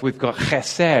Tifereth, we've got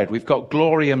Chesed, we've got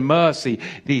glory and mercy,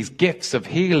 these gifts of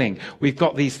healing. We've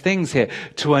got these things here.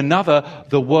 To another,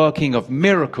 the working of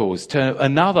miracles. To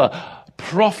another,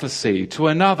 prophecy, to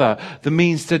another the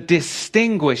means to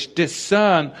distinguish,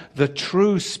 discern the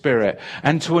true spirit,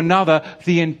 and to another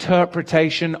the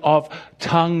interpretation of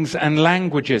tongues and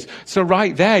languages. So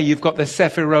right there you've got the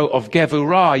Sephirot of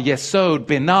Gevurah, Yesod,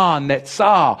 Binah,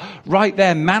 Netzah, right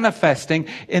there manifesting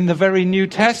in the very New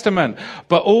Testament.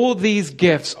 But all these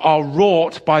gifts are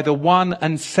wrought by the one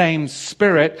and same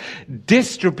Spirit,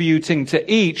 distributing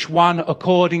to each one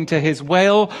according to his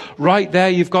will. Right there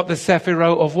you've got the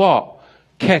Sephirot of what?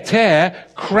 Keter,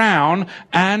 crown,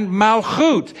 and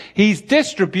Malchut. He's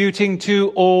distributing to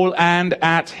all and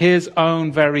at his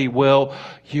own very will.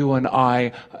 You and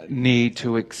I need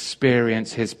to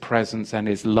experience his presence and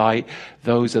his light.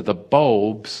 Those are the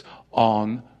bulbs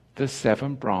on the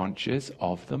 7 branches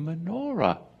of the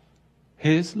menorah.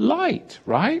 His light,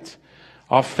 right?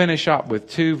 I'll finish up with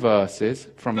 2 verses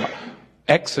from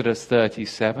Exodus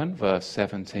 37, verse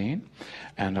 17,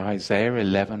 and Isaiah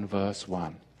 11, verse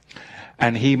 1.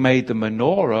 And he made the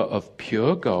menorah of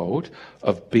pure gold,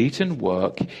 of beaten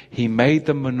work. He made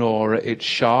the menorah, its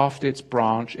shaft, its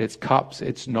branch, its cups,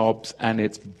 its knobs, and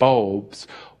its bulbs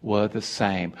were the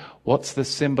same. What's the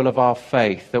symbol of our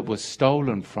faith that was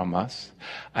stolen from us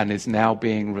and is now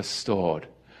being restored?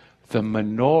 The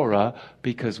menorah,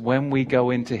 because when we go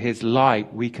into his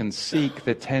light, we can seek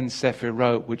the 10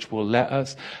 Sephirot, which will let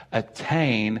us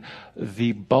attain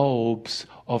the bulbs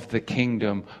of the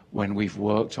kingdom when we've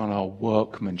worked on our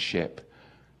workmanship.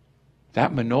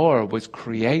 That menorah was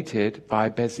created by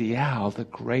Bezalel, the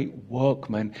great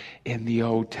workman in the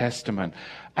Old Testament.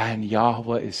 And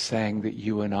Yahweh is saying that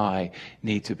you and I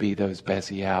need to be those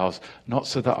Bezalels, not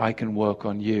so that I can work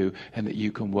on you and that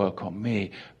you can work on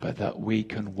me, but that we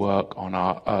can work on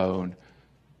our own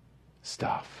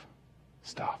stuff.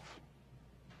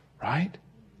 Right?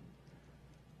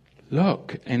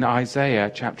 Look in Isaiah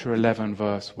chapter 11,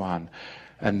 verse 1.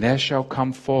 And there shall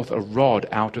come forth a rod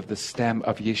out of the stem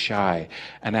of Yishai,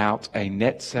 and out a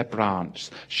netzeh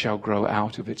branch shall grow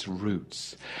out of its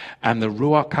roots. And the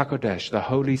Ruach HaKodesh, the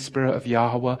Holy Spirit of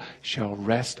Yahweh, shall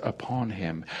rest upon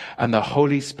him. And the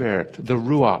Holy Spirit, the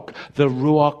Ruach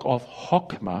of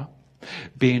Chokmah,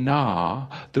 Binah,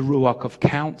 the Ruach of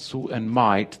counsel and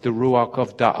might, the Ruach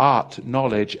of Da'at,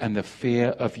 knowledge, and the fear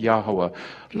of Yahweh.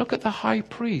 Look at the high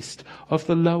priest of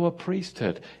the lower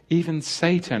priesthood, even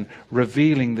Satan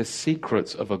revealing the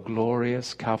secrets of a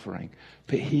glorious covering.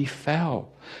 But he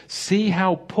fell. See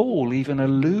how Paul even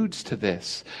alludes to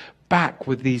this, back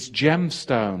with these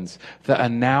gemstones that are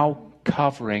now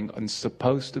covering and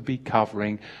supposed to be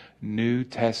covering New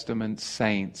Testament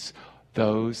saints,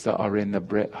 those that are in the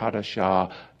Brit Hadashah,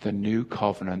 the new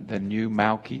covenant, the new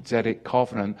Melchizedek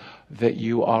covenant, that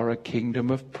you are a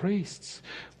kingdom of priests.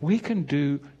 We can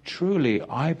do truly,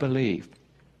 I believe,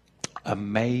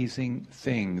 amazing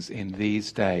things in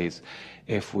these days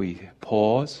if we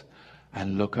pause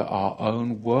and look at our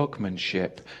own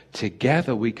workmanship.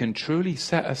 Together we can truly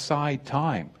set aside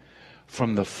time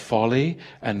from the folly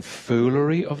and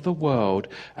foolery of the world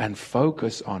and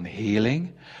focus on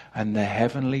healing and the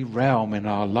heavenly realm in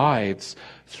our lives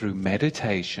through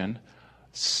meditation,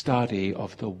 study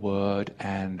of the word,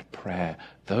 and prayer.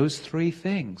 Those 3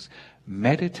 things: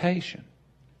 meditation,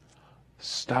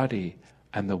 study,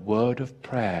 and the word of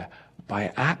prayer.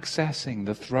 By accessing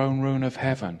the throne room of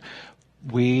heaven,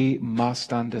 we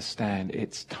must understand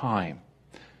it's time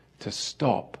to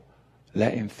stop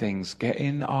letting things get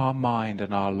in our mind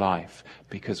and our life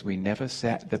because we never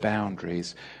set the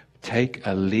boundaries. Take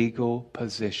a legal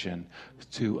position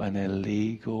to an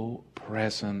illegal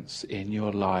presence in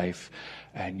your life,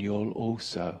 and you'll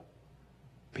also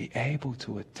be able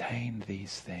to attain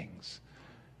these things.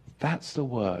 That's the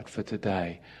word for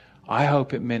today. I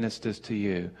hope it ministers to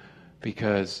you,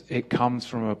 because it comes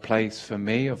from a place for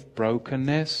me of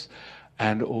brokenness,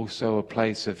 and also a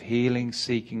place of healing,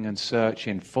 seeking and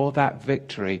searching for that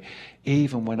victory,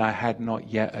 even when I had not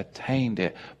yet attained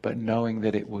it, but knowing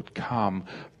that it would come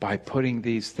by putting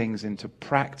these things into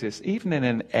practice, even in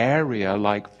an area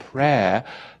like prayer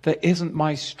that isn't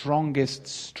my strongest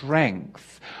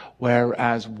strength,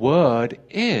 whereas word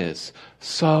is.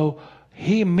 So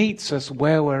he meets us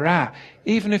where we're at.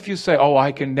 Even if you say, oh,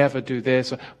 I can never do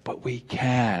this, but we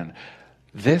can.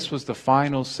 This was the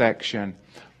final section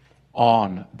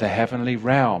on the heavenly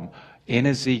realm in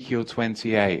Ezekiel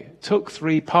 28. Took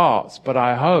 3 parts, but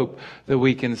I hope that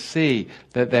we can see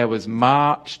that there was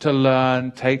much to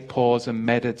learn, take pause and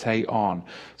meditate on.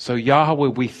 So Yahweh,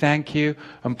 we thank you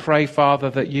and pray, Father,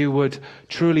 that you would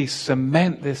truly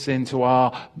cement this into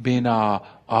our binah,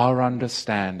 our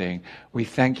understanding. We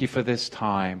thank you for this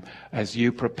time as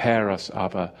you prepare us,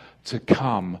 Abba, to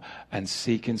come and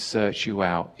seek and search you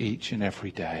out each and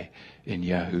every day in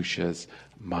Yahushua's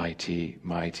mighty,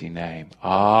 mighty name.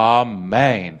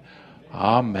 Amen.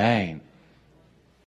 Amen.